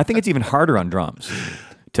I think it's even harder on drums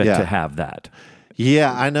to have that.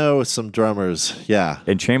 Yeah, I know some drummers. Yeah.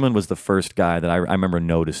 And Chamberlain was the first guy that I remember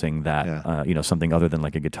noticing that, something other than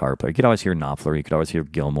like a guitar player. You could always hear Knopfler. You could always hear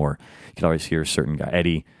Gilmore. You could always hear a certain guy,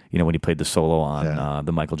 Eddie, when he played the solo on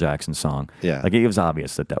the Michael Jackson song. Yeah. Like it was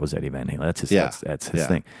obvious that was Eddie Van Halen. That's his, that's his Yeah.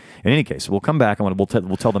 thing. In any case, we'll come back. We'll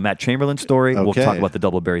tell the Matt Chamberlain story. Okay. We'll talk about the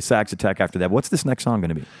Double Bari Sax Attack after that. What's this next song going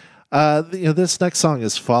to be? This next song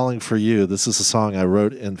is Falling for You. This is a song I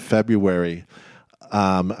wrote in February.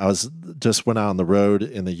 I just went out on the road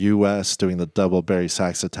in the U.S. doing the Double Bari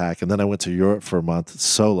Sax Attack, and then I went to Europe for a month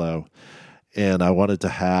solo, and I wanted to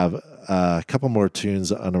have a couple more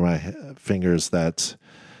tunes under my fingers that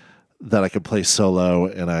I could play solo,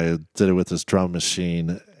 and I did it with this drum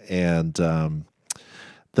machine, and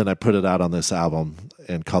then I put it out on this album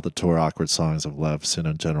and called the tour Awkward Songs of Love, Sin,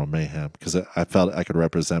 and General Mayhem, because I felt I could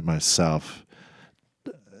represent myself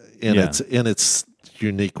in its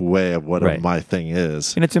unique way of what my thing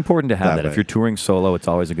is. And it's important to have that. way. If you're touring solo, it's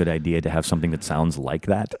always a good idea to have something that sounds like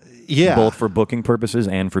that. Yeah. Both for booking purposes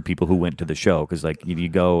and for people who went to the show. Because like you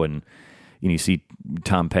go and you see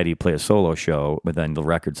Tom Petty play a solo show, but then the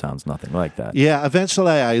record sounds nothing like that. Yeah,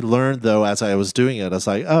 eventually I learned, though, as I was doing it, I was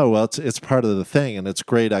like, oh, well, it's part of the thing, and it's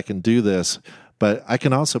great I can do this, but I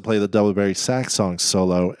can also play the Double Bari Sax songs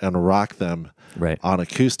solo and rock them on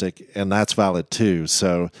acoustic, and that's valid too.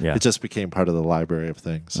 So it just became part of the library of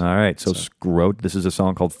things. All right, so Scrote, this is a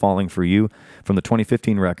song called Falling for You from the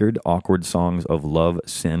 2015 record, Awkward Songs of Love,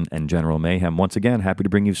 Sin, and General Mayhem. Once again, happy to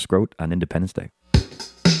bring you Scrote on Independence Day.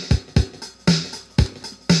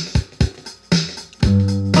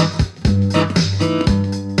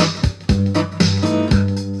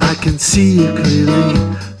 I can see you clearly,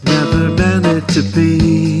 never meant it to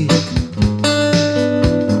be.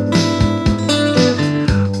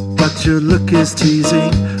 But your look is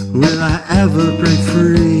teasing, will I ever break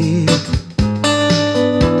free?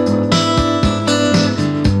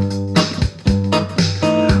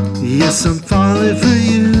 Yes, I'm falling for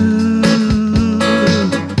you.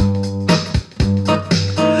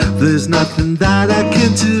 There's nothing that I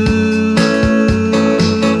can do.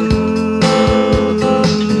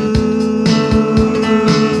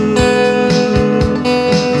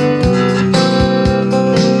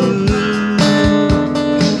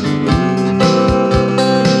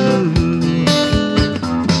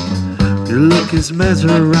 Is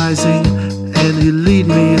mesmerizing and you lead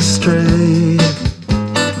me astray.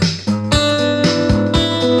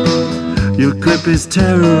 Your grip is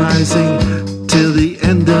terrorizing till the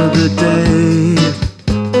end of the day.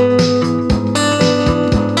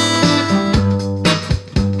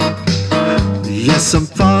 Yes, I'm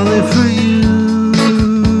falling for you.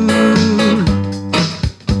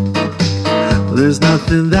 There's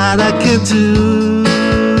nothing that I can do.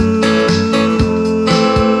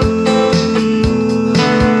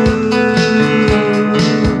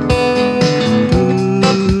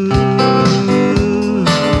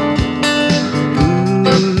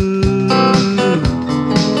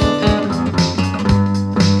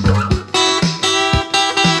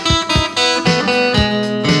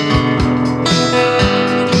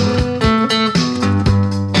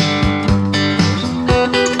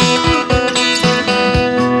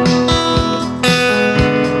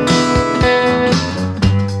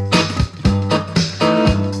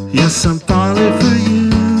 Yes, I'm falling for you.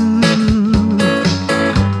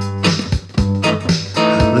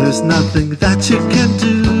 There's nothing that you can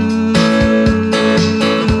do.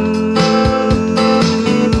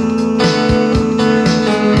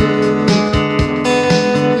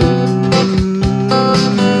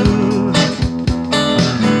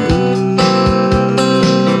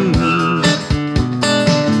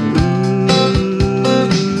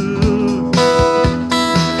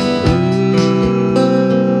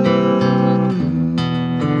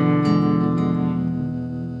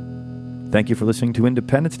 Thank you for listening to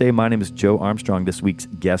Independence Day. My name is Joe Armstrong. This week's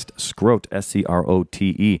guest, Scrote,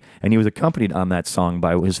 S-C-R-O-T-E. And he was accompanied on that song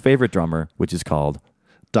by his favorite drummer, which is called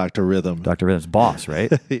Dr. Rhythm. Dr. Rhythm's Boss,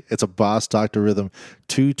 right? It's a Boss Dr. Rhythm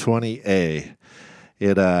 220A.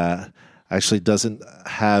 It actually doesn't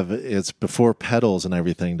have, it's before pedals and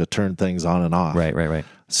everything to turn things on and off. Right.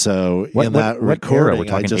 So What recording, era? We're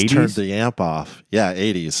talking I just 80s? turned the amp off. Yeah,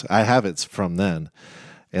 80s. I have it from then.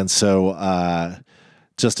 And so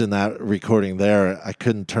just in that recording there, I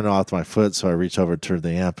couldn't turn it off with my foot, so I reached over and turned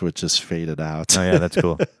the amp, which just faded out. Oh, yeah, that's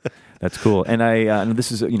cool. That's cool. And and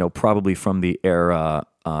this is, probably from the era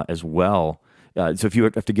as well. So if you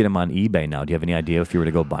have to get them on eBay now, do you have any idea if you were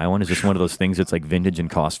to go buy one? Is this one of those things that's like vintage and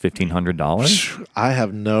costs $1,500? I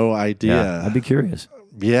have no idea. Yeah, I'd be curious.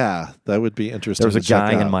 Yeah, that would be interesting. There was a to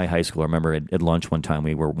check guy out. in my high school. I remember at lunch one time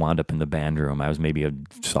we were wound up in the band room. I was maybe a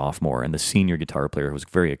sophomore, and the senior guitar player, who was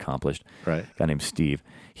very accomplished, Right. a guy named Steve,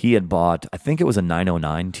 he had bought, I think it was a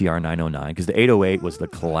 909, TR 909, because the 808 was the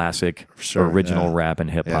classic original rap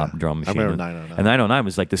and hip-hop drum machine. I remember 909. And 909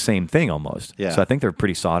 was like the same thing almost. Yeah. So I think they're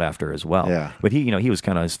pretty sought after as well. Yeah. But he was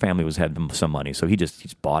kind of, his family had some money, so he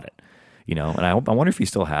just bought it. And I wonder if he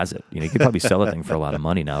still has it. He could probably sell a thing for a lot of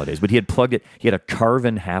money nowadays. But he had plugged it. He had a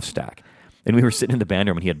Carvin half stack, and we were sitting in the band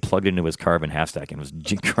room, and he had plugged it into his Carvin half stack and was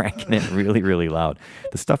cranking it really, really loud.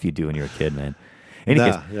 The stuff you do when you're a kid, man.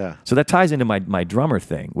 Yeah. So that ties into my drummer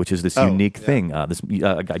thing, which is this unique thing. This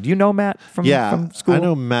guy. Do you know Matt from school? I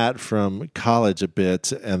know Matt from college a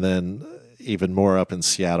bit, and then even more up in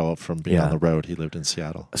Seattle from being on the road. He lived in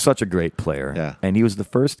Seattle. Such a great player. Yeah. And he was the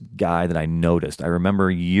first guy that I noticed. I remember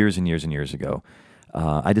years and years and years ago.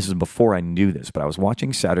 This is before I knew this, but I was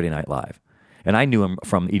watching Saturday Night Live, and I knew him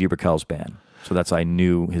from Edie Brickell's band. So I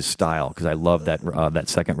knew his style because I loved that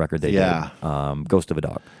second record they did, Ghost of a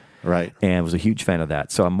Dog. Right. And was a huge fan of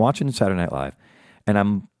that. So I'm watching Saturday Night Live, and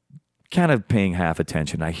I'm kind of paying half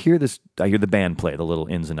attention. I hear the band play the little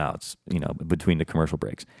ins and outs, between the commercial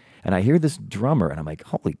breaks. And I hear this drummer, and I'm like,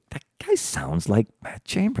 holy, that guy sounds like Matt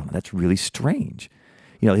Chamberlain. That's really strange.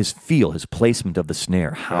 His feel, his placement of the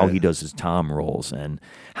snare, how he does his tom rolls, and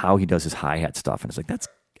how he does his hi-hat stuff. And it's like, that's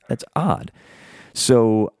odd.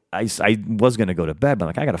 So I was going to go to bed, but I'm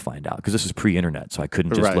like, I got to find out, because this is pre-internet, so I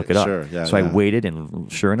couldn't just look it up. Sure, yeah, so I waited,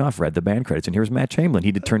 and sure enough, read the band credits, and here's Matt Chamberlain.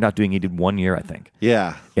 He did 1 year, I think.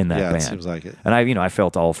 Yeah. In that band. It seems like it. And I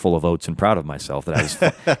felt all full of oats and proud of myself that I was,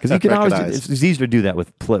 because you can always, it's easier to do that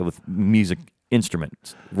with music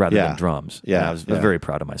instruments rather than drums. Yeah. And I was very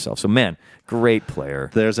proud of myself. So, man, great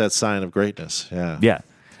player. There's that sign of greatness. Yeah. Yeah.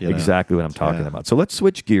 Exactly what I'm talking about. So let's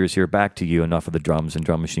switch gears here back to you. Enough of the drums and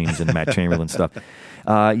drum machines and Matt Chamberlain stuff.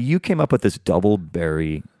 You came up with this Double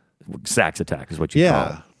Bari Sax Attack, is what you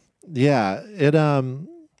call it. Yeah. It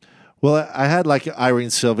well, I had like Irene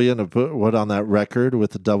Sylvia and put on that record with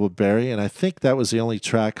the Double Bari, and I think that was the only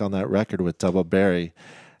track on that record with Double Bari.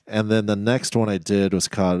 And then the next one I did was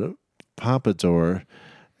called Pompadour,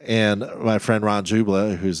 and my friend Ron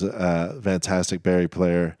Jubla, who's a fantastic Bari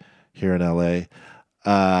player here in LA.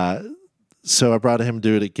 So I brought him to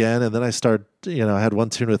do it again, and then I started, I had one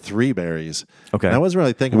tune with 3 Baris. Okay. And I wasn't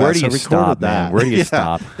really thinking Where about it, do you so I recorded stop, that. man? Where do you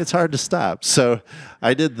stop? It's hard to stop. So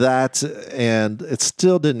I did that, and it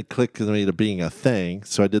still didn't click with me to being a thing.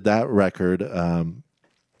 So I did that record, and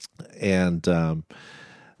then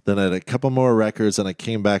I had a couple more records, and I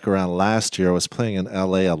came back around last year. I was playing in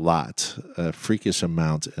L.A. a lot, a freakish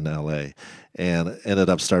amount in L.A., and ended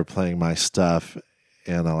up started playing my stuff.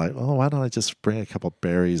 And I'm like, why don't I just bring a couple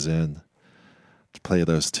Baris in to play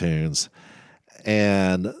those tunes?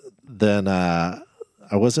 And then I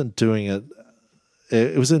wasn't doing it.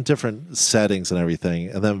 It was in different settings and everything.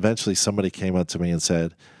 And then eventually somebody came up to me and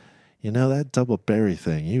said, that Double Bari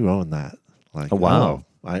thing, you own that. Like, oh, wow.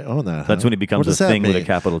 I own that. That's when it becomes a thing with a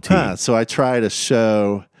capital T. So I tried a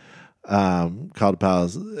show called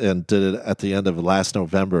Pals and did it at the end of last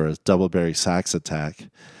November as Double Bari Sax Attack.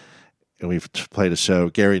 And we've played a show.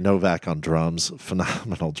 Gary Novak on drums,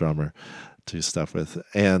 phenomenal drummer to do stuff with,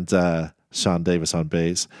 and Sean Davis on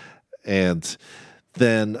bass. And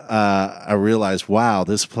then I realized, wow,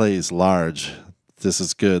 this plays large. This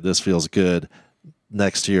is good. This feels good.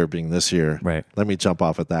 Next year being this year, right? Let me jump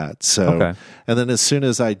off at that. So, and then as soon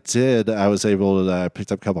as I did, I was able to. I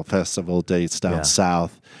picked up a couple festival dates down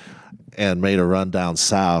south. And made a run down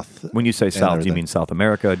south. When you say south, do you mean South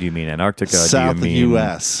America? Do you mean Antarctica? South do you mean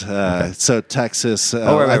U.S. So Texas.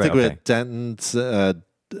 I think we had Denton,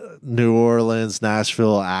 New Orleans,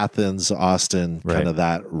 Nashville, Athens, Austin, kind of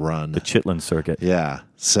that run. The Chitlin circuit. Yeah.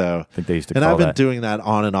 So I think they used to and call I've been that. doing that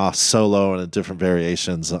on and off solo and in different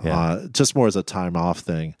variations, just more as a time off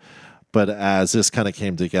thing. But as this kind of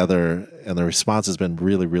came together and the response has been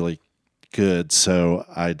really, really good, so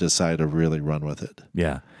I decided to really run with it.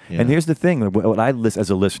 Yeah. Yeah. And here's the thing, what I as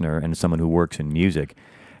a listener and someone who works in music,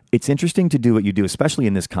 it's interesting to do what you do, especially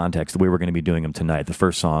in this context, the way we're going to be doing them tonight, the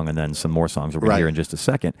first song and then some more songs we're going to hear in just a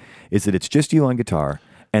second, is that it's just you on guitar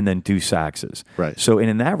and then 2 saxes. Right. So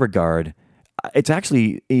in that regard, it's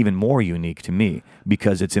actually even more unique to me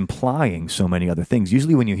because it's implying so many other things.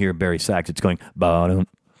 Usually when you hear Bari sax, it's going ba-dum,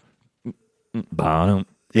 ba-dum,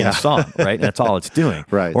 in a song, right? That's all it's doing.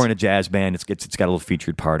 Right. Or in a jazz band, it's got a little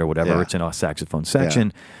featured part or whatever. Yeah. It's in a saxophone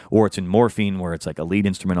section, or it's in morphine where it's like a lead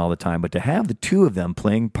instrument all the time. But to have the 2 of them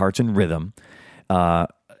playing parts in rhythm, and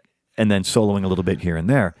then soloing a little bit here and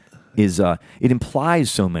there, is it implies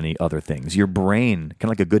so many other things. Your brain, kind of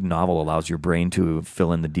like a good novel allows your brain to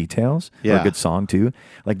fill in the details, or a good song too.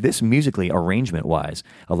 Like this musically, arrangement-wise,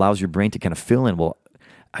 allows your brain to kind of fill in, well,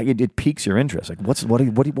 it piques your interest. Like, what would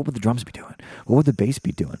the drums be doing? What would the bass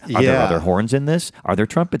be doing? Are there other horns in this? Are there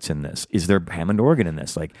trumpets in this? Is there Hammond organ in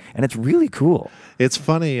this? Like, and it's really cool. It's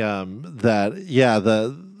funny that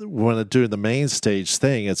when doing the main stage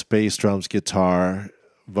thing, it's bass, drums, guitar,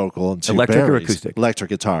 vocal, and 2 Electric or baries. acoustic? Electric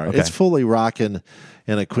guitar. Okay. It's fully rocking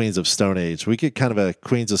in a Queens of Stone Age. We get kind of a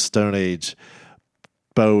Queens of Stone Age,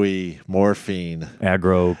 Bowie, morphine,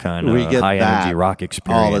 Aggro kind we of get high that energy rock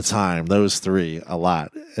experience all the time. Those 3 a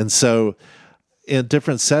lot, and so in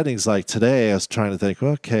different settings, like today, I was trying to think,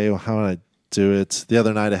 okay, well, how would I do it? The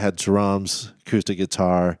other night, I had drums, acoustic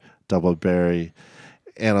guitar, double Bari,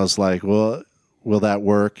 and I was like, well, will that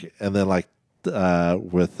work? And then like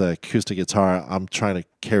with the acoustic guitar, I'm trying to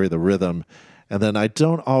carry the rhythm, and then I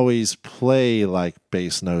don't always play like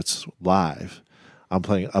bass notes live. I'm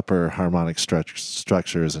playing upper harmonic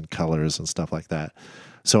structures and colors and stuff like that.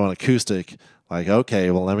 So on acoustic, like, okay,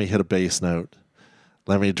 well, let me hit a bass note.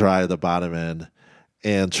 Let me dry the bottom end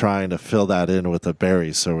and trying to fill that in with the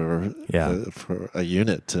Bari. So we're for a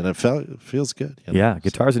unit, and it feels good. You know? Yeah,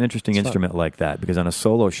 guitar's an interesting instrument like that because on a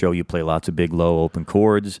solo show, you play lots of big, low, open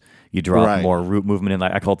chords. You drop more root movement in.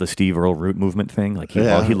 Like, I call it the Steve Earle root movement thing. Like he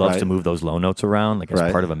loves to move those low notes around, like as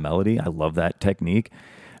part of a melody. I love that technique.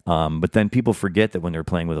 But then people forget that when they're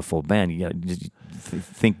playing with a full band, you got to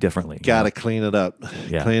think differently. Got to clean it up.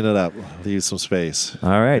 Yeah. Clean it up. Leave some space.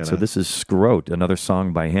 All right. So this is Scrote, another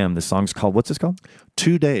song by him. The song's called, what's this called?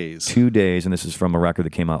 2 Days. 2 Days. And this is from a record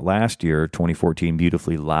that came out last year, 2014,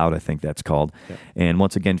 Beautifully Loud, I think that's called. Yeah. And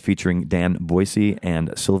once again, featuring Dan Boise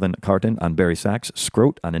and Sylvan Carton on Bari Sax,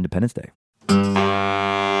 Scrote on Independence Day. The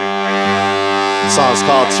song's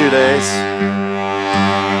called 2 Days.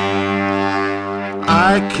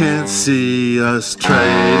 I can see us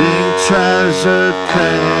trading treasured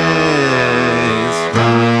pains.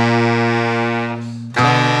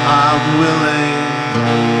 I'm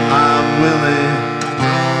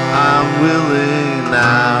willing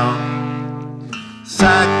now.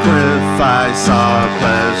 Sacrifice our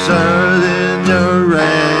pleasure in your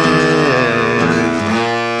reign.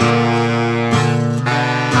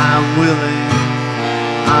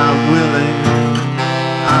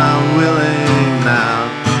 I'm willing now.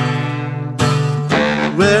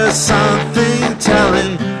 There's something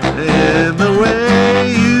telling in the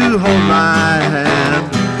way you hold my hand.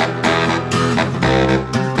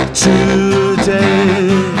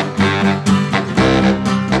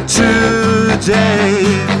 Today,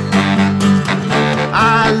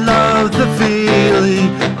 I love the feeling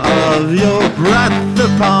of your breath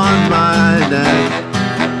upon my neck.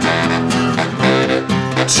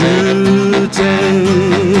 Today,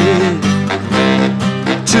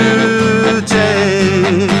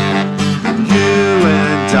 you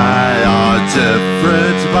and I are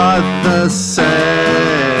different but the same.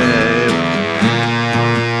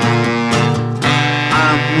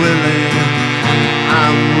 I'm willing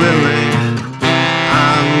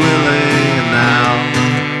now.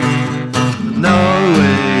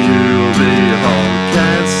 Knowing you'll be home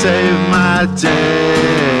can save my day.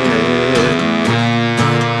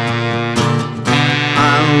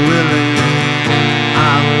 I'm willing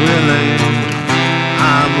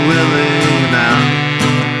now.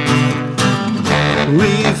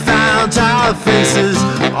 We found our faces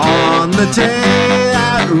on the day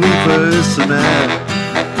that we first met.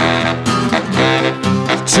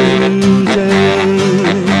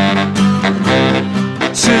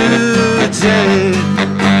 Today,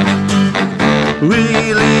 we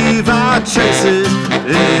leave our traces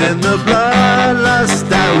in the bloodlust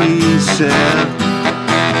that we share.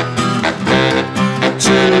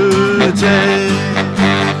 Today.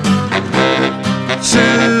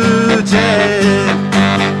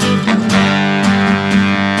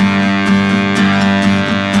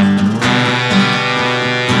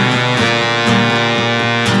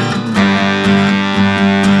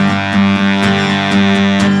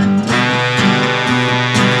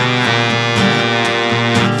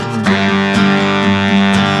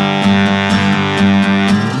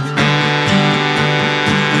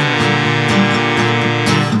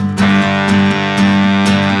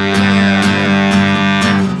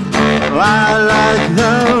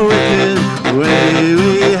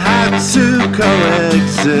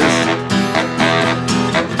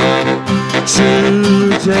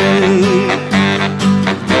 Today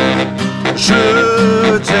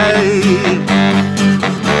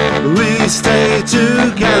we stay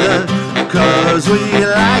together 'cause we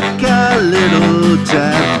like a little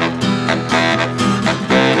dab.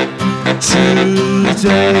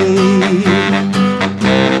 Today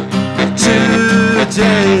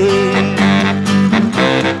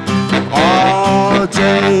all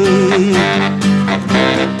day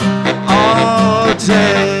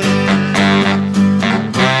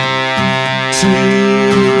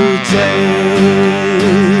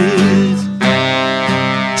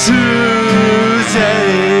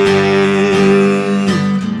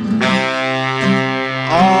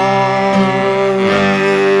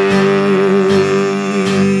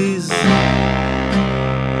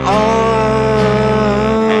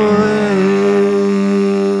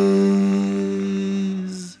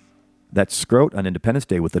That's Scrote on Independence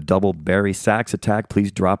Day with the Double Bari Sax Attack.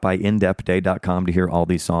 Please drop by indepthday.com to hear all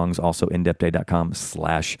these songs. Also,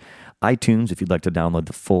 indepthday.com/iTunes if you'd like to download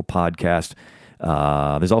the full podcast.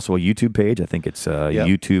 There's also a YouTube page. I think it's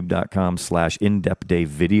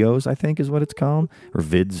youtube.com/indepthdayvideos, I think is what it's called. Or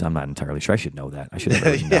vids. I'm not entirely sure. I should know that. I should have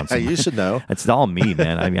written down somewhere. You should know. It's all me,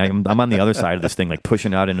 man. I mean, I'm on the other side of this thing, like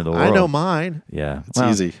pushing out into the world. I know mine. Yeah. It's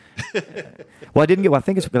easy. Well, I didn't get. I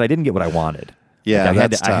think it's because I didn't get what I wanted. Yeah, like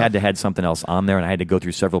I had to had something else on there, and I had to go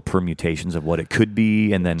through several permutations of what it could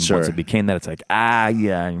be, and then once it became that, it's like,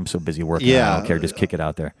 I'm so busy working. I don't care, just kick it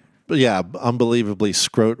out there. But yeah, unbelievably,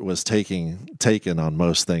 Scrote was taken on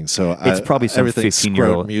most things. So it's probably some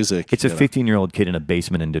 15-year-old music. It's a 15-year-old kid in a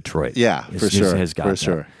basement in Detroit. Yeah, for sure. Has got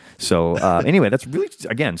that. So anyway, that's really,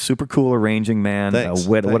 again, super cool arranging, man. Thanks.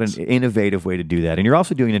 What an innovative way to do that. And you're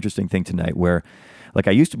also doing an interesting thing tonight where, like,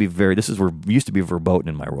 I used to be used to be verboten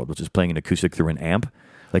in my world, which is playing an acoustic through an amp.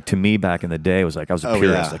 Like, to me, back in the day, it was like, I was a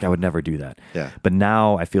purist. Yeah. Like, I would never do that. Yeah. But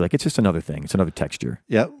now I feel like it's just another thing. It's another texture.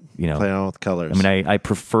 Yep. You know, playing on with colors. I mean, I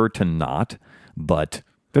prefer to not, but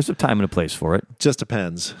there's a time and a place for it. Just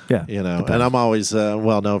depends. Yeah. You know, depends. and I'm always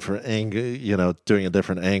well known for doing a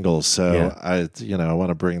different angles. So I want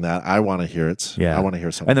to bring that. I want to hear it. Yeah. I want to hear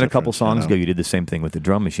something. And then a different, couple songs ago, you did the same thing with the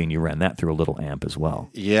drum machine. You ran that through a little amp as well.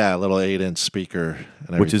 Yeah, a little 8-inch speaker. And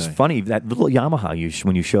everything. Which is funny. That little Yamaha,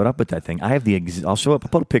 when you showed up with that thing, I have I'll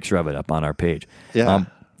put a picture of it up on our page. Yeah.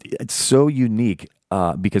 It's so unique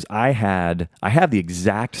because I have the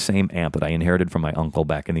exact same amp that I inherited from my uncle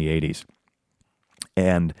back in the 80s.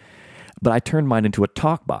 But I turned mine into a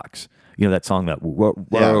talk box. You know that song that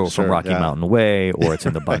from Rocky Mountain Way, or it's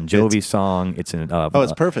in the Bon Jovi song. It's in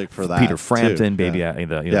it's perfect for that. Peter Frampton, too. Baby,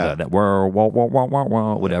 that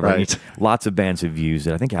whatever. Right. I mean, lots of bands have used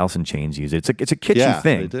it. I think Alice in Chains used it. It's a kitschy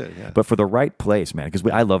thing, they did, yeah. but for the right place, man. Because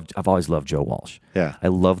I've always loved Joe Walsh. Yeah, I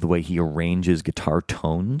love the way he arranges guitar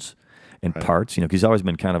tones and parts. You know, because he's always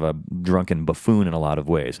been kind of a drunken buffoon in a lot of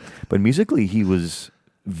ways, but musically he was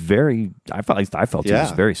very. I felt he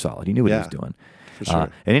was very solid. He knew what he was doing. For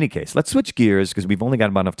sure. In any case, let's switch gears because we've only got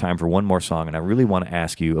about enough time for one more song, and I really want to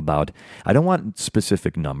ask you about. I don't want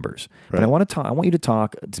specific numbers, but I want you to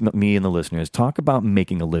talk to me and the listeners. Talk about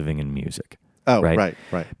making a living in music. Oh, right.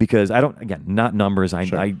 Because not numbers.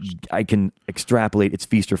 I can extrapolate. It's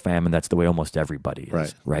feast or famine. That's the way almost everybody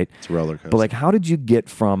is. Right. It's a roller coaster. But like, how did you get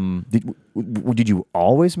from? Did you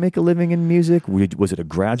always make a living in music? Was it a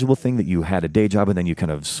gradual thing that you had a day job and then you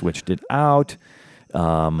kind of switched it out?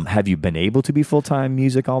 Have you been able to be full-time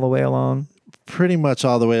music all the way along? Pretty much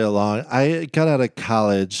all the way along. I got out of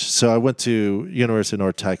college, so I went to University of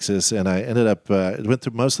North Texas, and I ended up went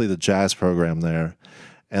through mostly the jazz program there.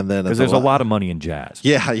 And then because there's a lot of money in jazz.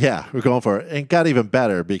 Yeah, we're going for it. And it got even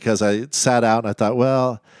better because I sat out and I thought,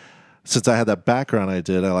 well, since I had that background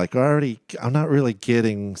I'm not really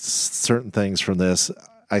getting certain things from this.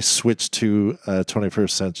 I switched to a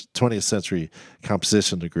 20th century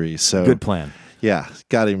composition degree. So good plan. Yeah,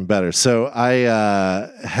 got even better. So I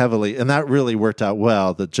heavily, and that really worked out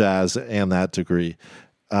well, the jazz and that degree.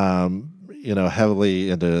 Heavily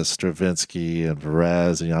into Stravinsky and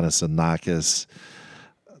Varese and Ioannis Xenakis.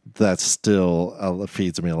 That still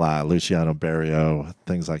feeds me a lot. Luciano Berio,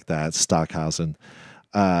 things like that, Stockhausen.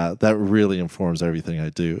 That really informs everything I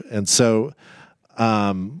do. And so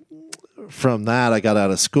from that, I got out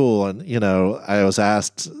of school, and, I was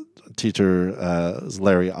asked, teacher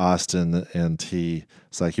Larry Austin, and he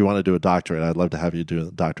was like, you want to do a doctorate? I'd love to have you do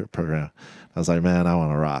a doctorate program. I was like, man, I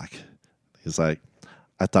want to rock. He's like,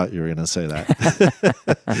 I thought you were going to say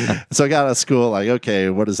that. So I got out of school, like,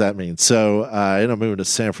 okay, what does that mean? So I ended up moving to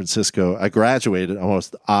San Francisco. I graduated,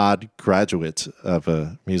 almost odd graduate of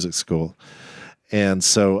a music school. And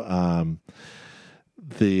so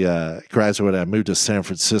the graduate, I moved to San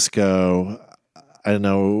Francisco. I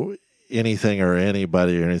know anything or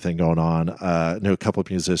anybody or anything going on. Knew a couple of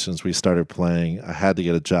musicians. We started playing. I had to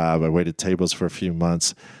get a job. I waited tables for a few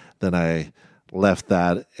months. Then I left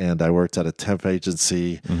that and I worked at a temp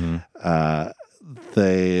agency. Mm-hmm.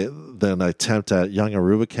 Then I temped at Young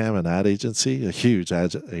Arubicam, an ad agency, a huge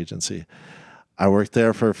ad agency. I worked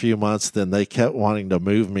there for a few months. Then they kept wanting to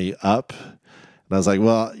move me up. And I was like,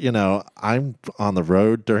 well, I'm on the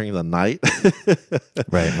road during the night.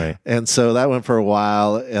 Right. And so that went for a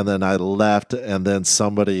while. And then I left. And then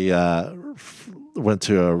somebody went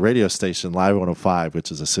to a radio station, Live 105,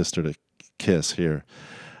 which is a sister to KISS here,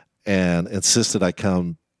 and insisted I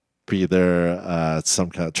come be their some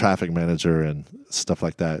kind of traffic manager and stuff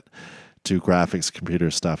like that, do graphics,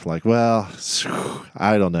 computer stuff. Like, well,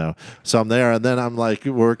 I don't know. So I'm there, and then I'm like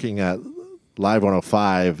working at Live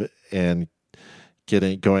 105 and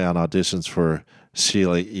going on auditions for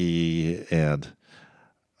Sheila E. and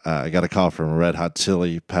I got a call from Red Hot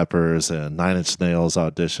Chili Peppers and Nine Inch Nails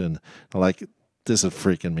audition. I'm like, this is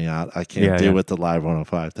freaking me out. I can't deal with the Live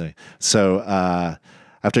 105 thing. So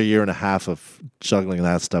after a year and a half of juggling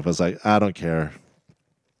that stuff, I was like, I don't care.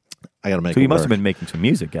 I got to make it So you work. must have been making some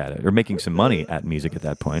music at it, or making some money at music at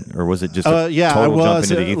that point, or was it just I total jump was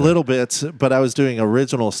into the a ether? little bit, but I was doing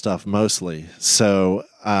original stuff mostly. So,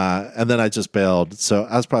 and then I just bailed. So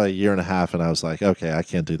I was probably a year and a half, and I was like, okay, I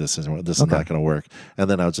can't do this anymore. This is not going to work. And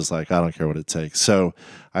then I was just like, I don't care what it takes. So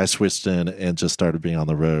I switched in and just started being on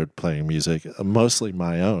the road playing music, mostly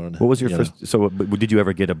my own. What was your first? So, did you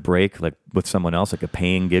ever get a break, like with someone else, like a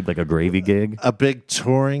paying gig, like a gravy gig? A big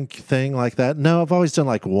touring thing like that? No, I've always done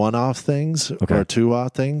like one-off things or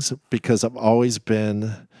two-off things because I've always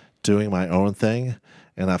been doing my own thing,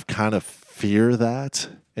 and I've kind of fear that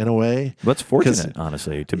in a way. That's fortunate,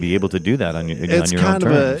 honestly, to be able to do that on your It's own kind of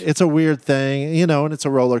terms. it's a weird thing, and it's a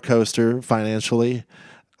roller coaster financially.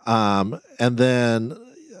 And then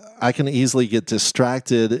I can easily get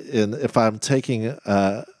distracted if I'm taking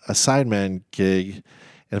a sideman gig,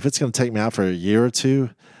 and if it's going to take me out for a year or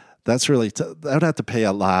two, that's really I would have to pay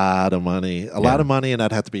a lot of money, and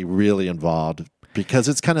I'd have to be really involved because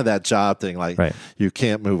it's kind of that job thing. Like you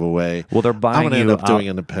can't move away. Well, they're buying I'm going to end you up doing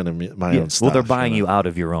independent my own stuff. Well, they're buying you out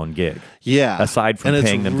of your own gig. Yeah, Aside from and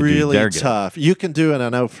paying them it's to do really their gig. tough. You can do it. I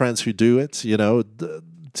know friends who do it. Do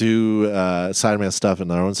sideman stuff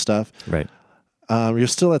and their own stuff. Right. You're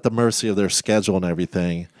still at the mercy of their schedule and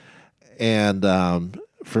everything. And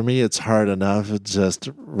for me, it's hard enough just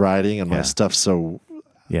writing, and my stuff's so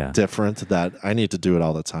different that I need to do it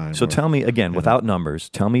all the time. So tell me again, without numbers,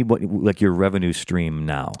 tell me what like your revenue stream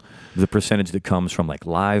now, the percentage that comes from like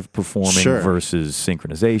live performing versus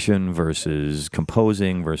synchronization versus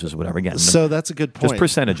composing versus whatever. Again, so that's a good point. Just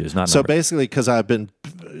percentages, not numbers. So basically, because I've been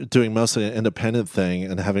doing mostly an independent thing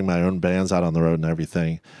and having my own bands out on the road and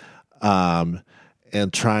everything,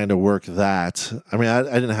 and trying to work that. I mean, I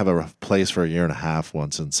didn't have a place for a year and a half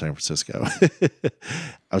once in San Francisco.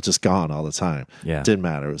 I was just gone all the time. Yeah. Didn't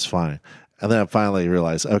matter. It was fine. And then I finally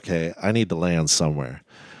realized, okay, I need to land somewhere.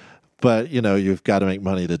 But, you've got to make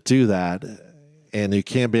money to do that. And you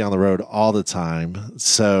can't be on the road all the time.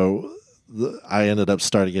 So I ended up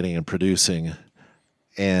starting getting and producing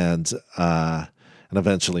and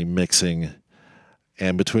eventually mixing.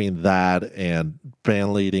 And between that and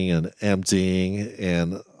band leading and MDing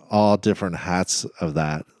and all different hats of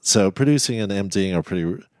that. So producing and MDing are pretty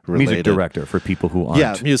related. Music director for people who aren't.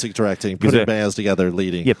 Yeah, music directing, putting bands together,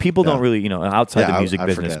 leading. Yeah, people don't really, outside the music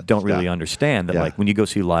business, forget. don't really understand that, like, when you go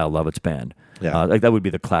see Lyle Lovett's band, like that would be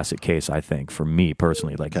the classic case, I think, for me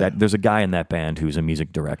personally. Like, there's a guy in that band who's a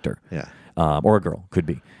music director. Yeah. Or a girl, could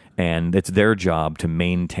be. And it's their job to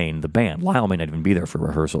maintain the band. Lyle may not even be there for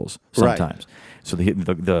rehearsals sometimes. Right. So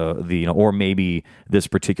the or maybe this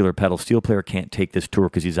particular pedal steel player can't take this tour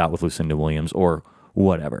because he's out with Lucinda Williams or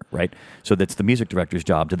whatever, right? So that's the music director's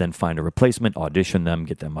job to then find a replacement, audition them,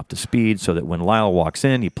 get them up to speed, so that when Lyle walks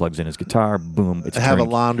in, he plugs in his guitar, boom, it's have a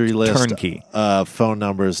laundry list turnkey of phone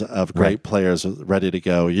numbers of great players ready to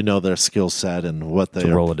go. You know their skill set and what they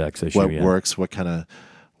Rolodex issue, what works,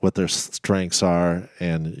 what their strengths are,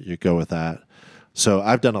 and you go with that. So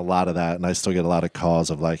I've done a lot of that, and I still get a lot of calls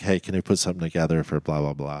of like, "Hey, can you put something together for blah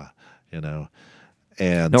blah blah?" And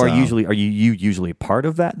now, are you usually part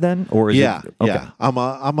of that then, or is yeah, it, okay. yeah, I'm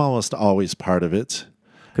almost always part of it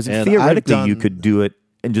because theoretically you could do it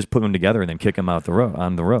and just put them together and then kick them out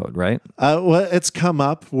on the road, right? Well, it's come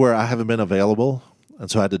up where I haven't been available.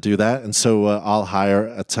 And so I had to do that. And so I'll hire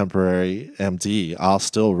a temporary MD. I'll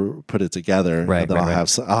still put it together. Right, and then I'll have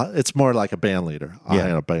it's more like a band leader. I'll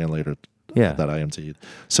hire a band leader that I MD'd.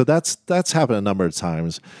 So that's happened a number of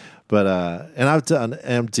times. But and I've done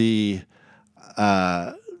MD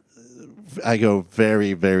I go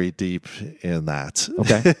very, very deep in that.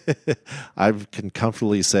 Okay. I can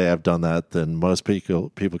comfortably say I've done that than most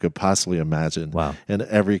people could possibly imagine. Wow. In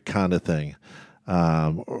every kind of thing.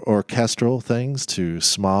 Orchestral things to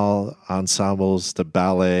small ensembles to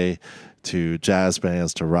ballet to jazz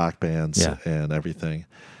bands to rock bands and everything.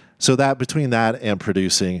 So that between that and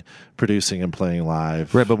producing and playing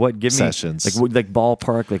live, right? But what give sessions. Me like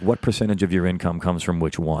ballpark? Like what percentage of your income comes from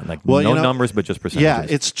which one? Like numbers, but just percentages. Yeah,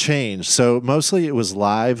 it's changed. So mostly it was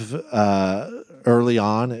live. Early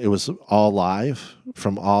on, it was all live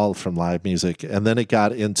from live music, and then it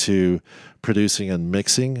got into producing and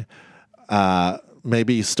mixing.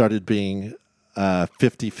 Maybe started being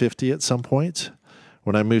 50-50 at some point.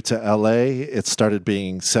 When I moved to LA, it started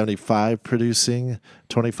being 75 producing,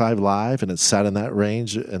 25 live, and it sat in that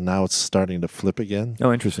range, and now it's starting to flip again.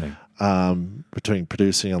 Oh, interesting. Between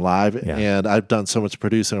producing and live. Yeah. And I've done so much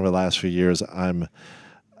producing over the last few years, I'm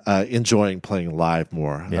enjoying playing live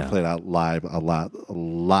more. Yeah. I played out live a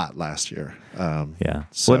lot last year. So.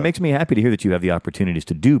 Well, it makes me happy to hear that you have the opportunities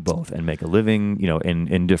to do both and make a living,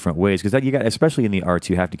 in different ways. Because you got, especially in the arts,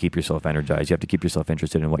 you have to keep yourself energized. You have to keep yourself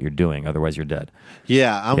interested in what you're doing. Otherwise, you're dead.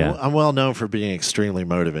 Yeah, I'm well known for being extremely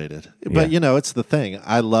motivated. But it's the thing.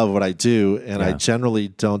 I love what I do, and I generally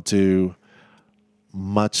don't do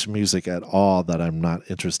much music at all that I'm not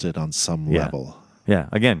interested on some level. Yeah,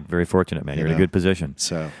 again, very fortunate, man. You're in a good position.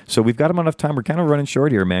 So we've got enough time. We're kind of running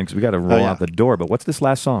short here, man, because we got to roll out the door. But what's this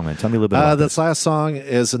last song, man? Tell me a little bit about this. This last song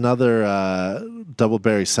is another Double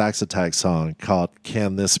Bari Sax Attack song called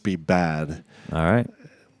Can This Be Bad? All right.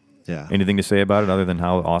 Yeah. Anything to say about it other than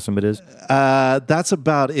how awesome it is? That's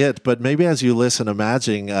about it. But maybe as you listen,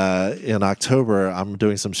 imagine in October, I'm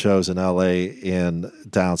doing some shows in LA and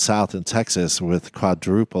down south in Texas with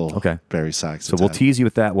Quadruple Bari Sax Attack. So we'll tease you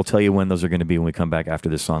with that. We'll tell you when those are going to be when we come back after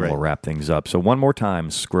this song. Great. We'll wrap things up. So one more time,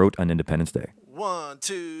 Scrote on Independence Day. 1,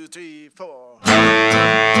 2, 3, 4.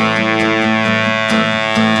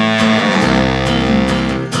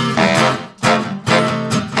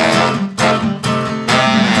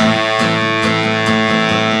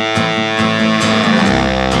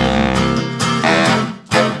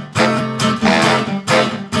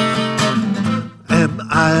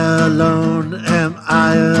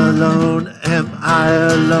 Am I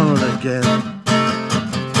alone again?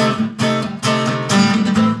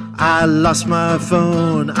 I lost my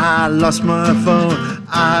phone, I lost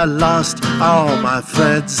all my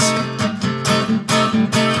friends.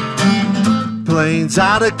 Planes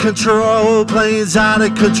out of control, planes out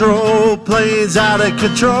of control, planes out of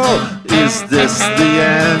control. Is this the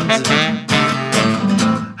end?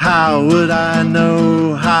 How would I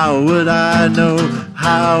know? How would I know?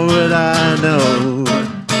 How would I know?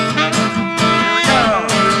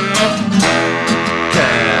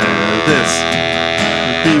 Can this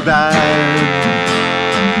be bad?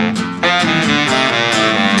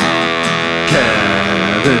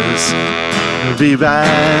 Can this be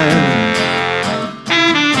bad?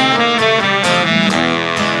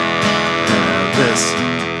 Can this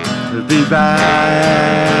be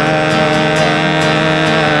bad?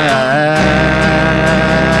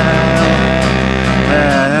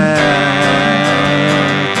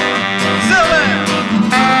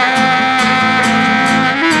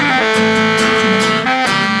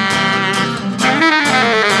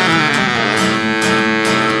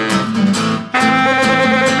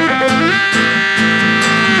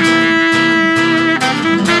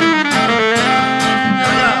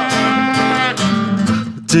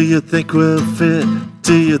 Do you think we'll fit?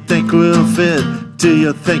 Do you think we'll fit? Do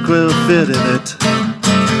you think we'll fit in it?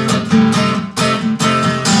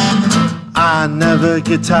 I never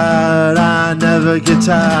get tired, I never get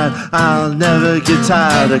tired, I'll never get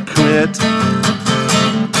tired of quit.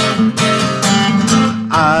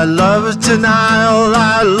 I love denial,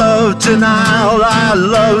 I love denial, I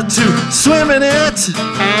love to swim in it.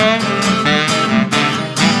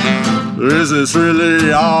 Is this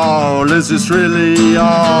really all? Is this really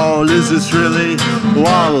all? Is this really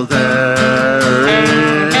all there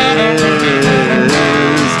is?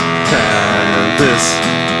 Can this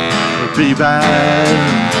be bad?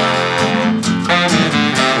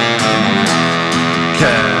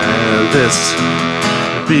 Can this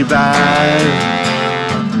be bad?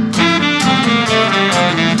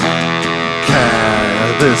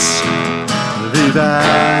 Can this be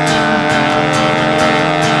bad?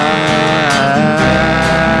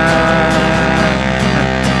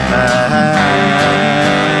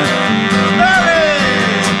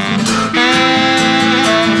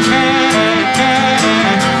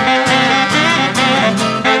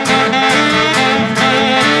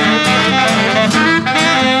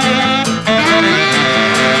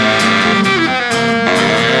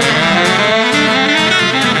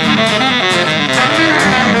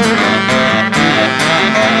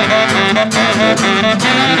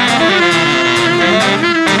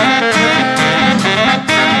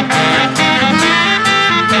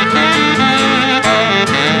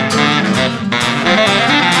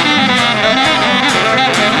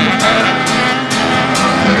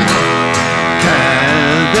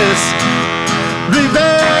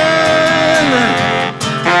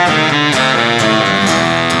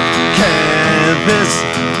 this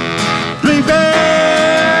bleeping.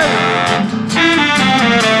 Can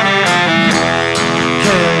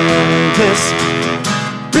this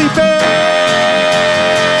bleeping.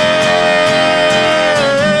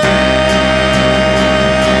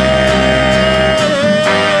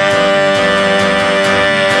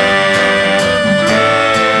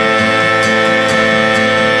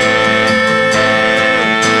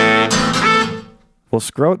 Well,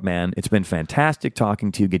 Scrote, man, it's been fantastic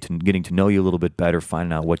talking to you, getting to know you a little bit better,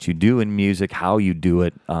 finding out what you do in music, how you do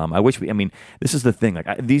it. This is the thing.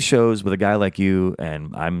 These shows with a guy like you,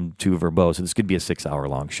 and I'm too verbose, so this could be a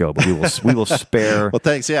 6-hour-long show, but we will spare. Well,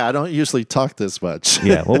 thanks. Yeah, I don't usually talk this much.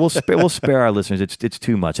 Yeah, well, we'll spare our listeners. It's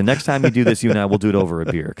too much. And next time you do this, you and I will do it over a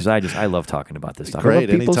beer because I love talking about this stuff. Great,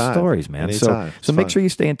 I love people's anytime. stories, man. Anytime. So make sure you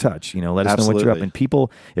stay in touch. Let us know what you're up. And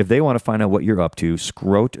people, if they want to find out what you're up to,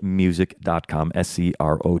 scrotemusic.com,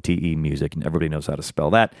 SCROTE music, and everybody knows how to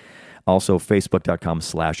spell that. Also,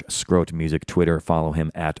 facebook.com/Scrote Music, Twitter, follow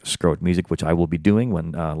him at Scrote Music, which I will be doing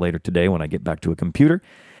when later today when I get back to a computer.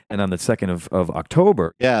 And on the 2nd of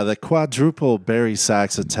October. Yeah, the Quadruple Bari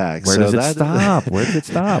Sax Attack. Where does it stop? Where did it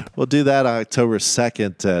stop? We'll do that on October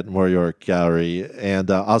 2nd at Moore Gallery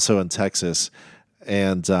and also in Texas.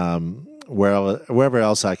 And wherever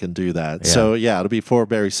else I can do that. Yeah. So, yeah, it'll be 4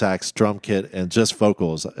 Bari Sax, drum kit, and just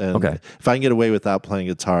vocals. And okay. If I can get away without playing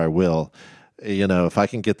guitar, I will. If I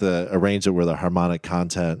can get arrange it where the harmonic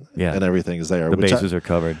content and everything is there. The bases are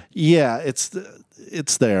covered. Yeah, it's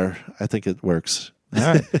there. I think it works. All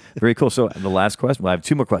right. Very cool. So the last question, I have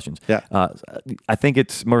 2 more questions. Yeah. I think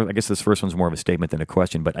it's more, I guess this first one's more of a statement than a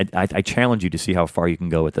question, but I challenge you to see how far you can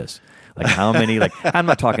go with this. Like how many, I'm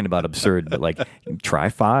not talking about absurd, but try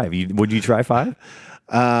 5. Would you try 5?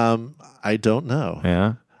 I don't know.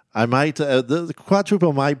 Yeah. I might, the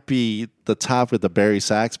quadruple might be the top with the Bari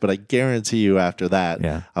sax, but I guarantee you after that,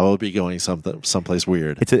 I will be going someplace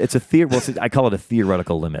weird. It's a I call it a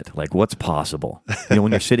theoretical limit. Like what's possible?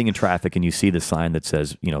 When you're sitting in traffic and you see the sign that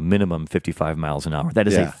says, minimum 55 miles an hour, that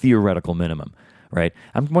is a theoretical minimum, right?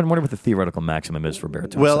 I'm wondering what the theoretical maximum is for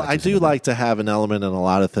baritone. Well, I do like to have an element in a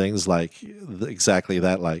lot of things, like exactly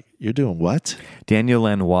that, like, you're doing what? Daniel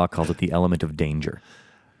Lanois calls it the element of danger.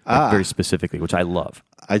 Very specifically, which I love.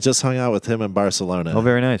 I just hung out with him in Barcelona. Oh,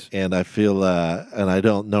 very nice. And I feel, and I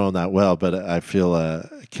don't know him that well, but I feel a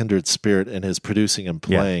kindred spirit in his producing and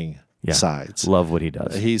playing sides. Love what he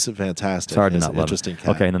does. He's fantastic. It's hard to He's not an love interesting it.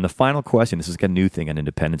 cat. Okay, and then the final question, this is a new thing on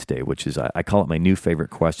Independence Day, which is, I call it my new favorite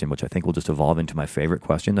question, which I think will just evolve into my favorite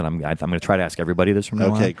question, and I'm going to try to ask everybody this from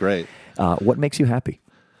now on. Okay, great. What makes you happy?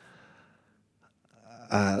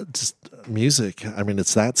 Just music. I mean,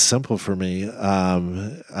 it's that simple for me.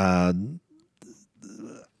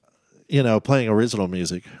 Playing original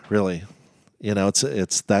music, really.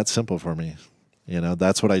 It's that simple for me.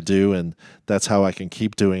 That's what I do, and that's how I can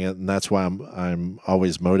keep doing it, and that's why I'm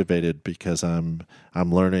always motivated, because I'm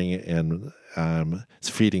learning, and it's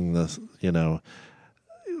feeding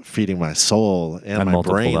feeding my soul and my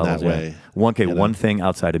brain levels, that way. One thing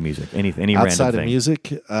outside of music, any random thing. Outside of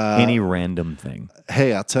music, any random thing.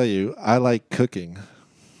 Hey, I'll tell you, I like cooking.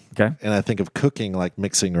 Okay, and I think of cooking like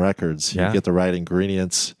mixing records. Yeah. You get the right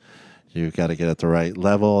ingredients. You got to get at the right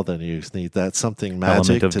level. Then you need that something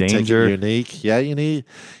magic to danger. Take it unique. Yeah, you need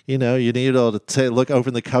to look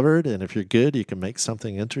open the cupboard, and if you're good, you can make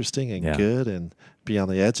something interesting and good and be on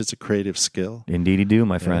the edge. It's a creative skill. Indeed, you do,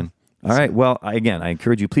 my friend. All right. Well, I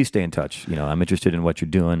encourage you, please stay in touch. I'm interested in what you're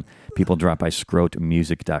doing. People drop by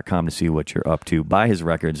scrotemusic.com to see what you're up to. Buy his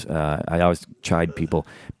records. I always chide people.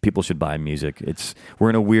 People should buy music. We're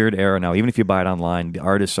in a weird era now. Even if you buy it online, the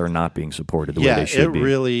artists are not being supported the way they should be. Yeah, it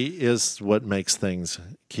really is what makes things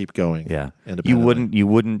keep going. Yeah. You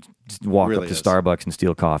wouldn't walk really up to Starbucks and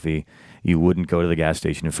steal coffee. You wouldn't go to the gas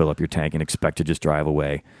station and fill up your tank and expect to just drive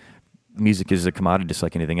away. Music is a commodity just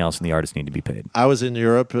like anything else, and the artists need to be paid. I was in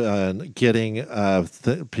Europe getting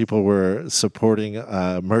people were supporting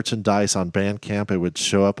merchandise on Bandcamp. It would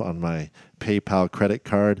show up on my PayPal credit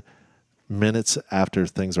card minutes after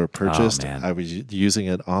things were purchased. I was using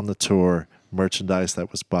it on the tour, merchandise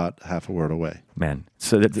that was bought half a word away. Man,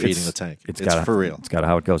 so feeding the tank. It's for real. It's got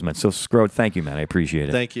how it goes, man. So Scrote, thank you, man. I appreciate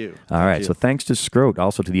it. Thank you. All right. So thanks to Scrote,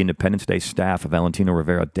 also to the Independence Day staff of Valentino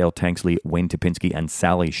Rivera, Dale Tanksley, Wayne Topinski, and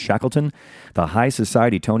Sally Shackleton. The High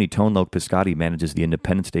Society Tony Toneloke Piscotti manages the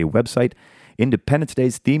Independence Day website. Independence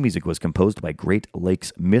Day's theme music was composed by Great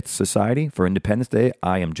Lakes Myth Society. For Independence Day,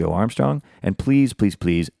 I am Joe Armstrong, and please, please,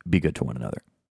 please be good to one another.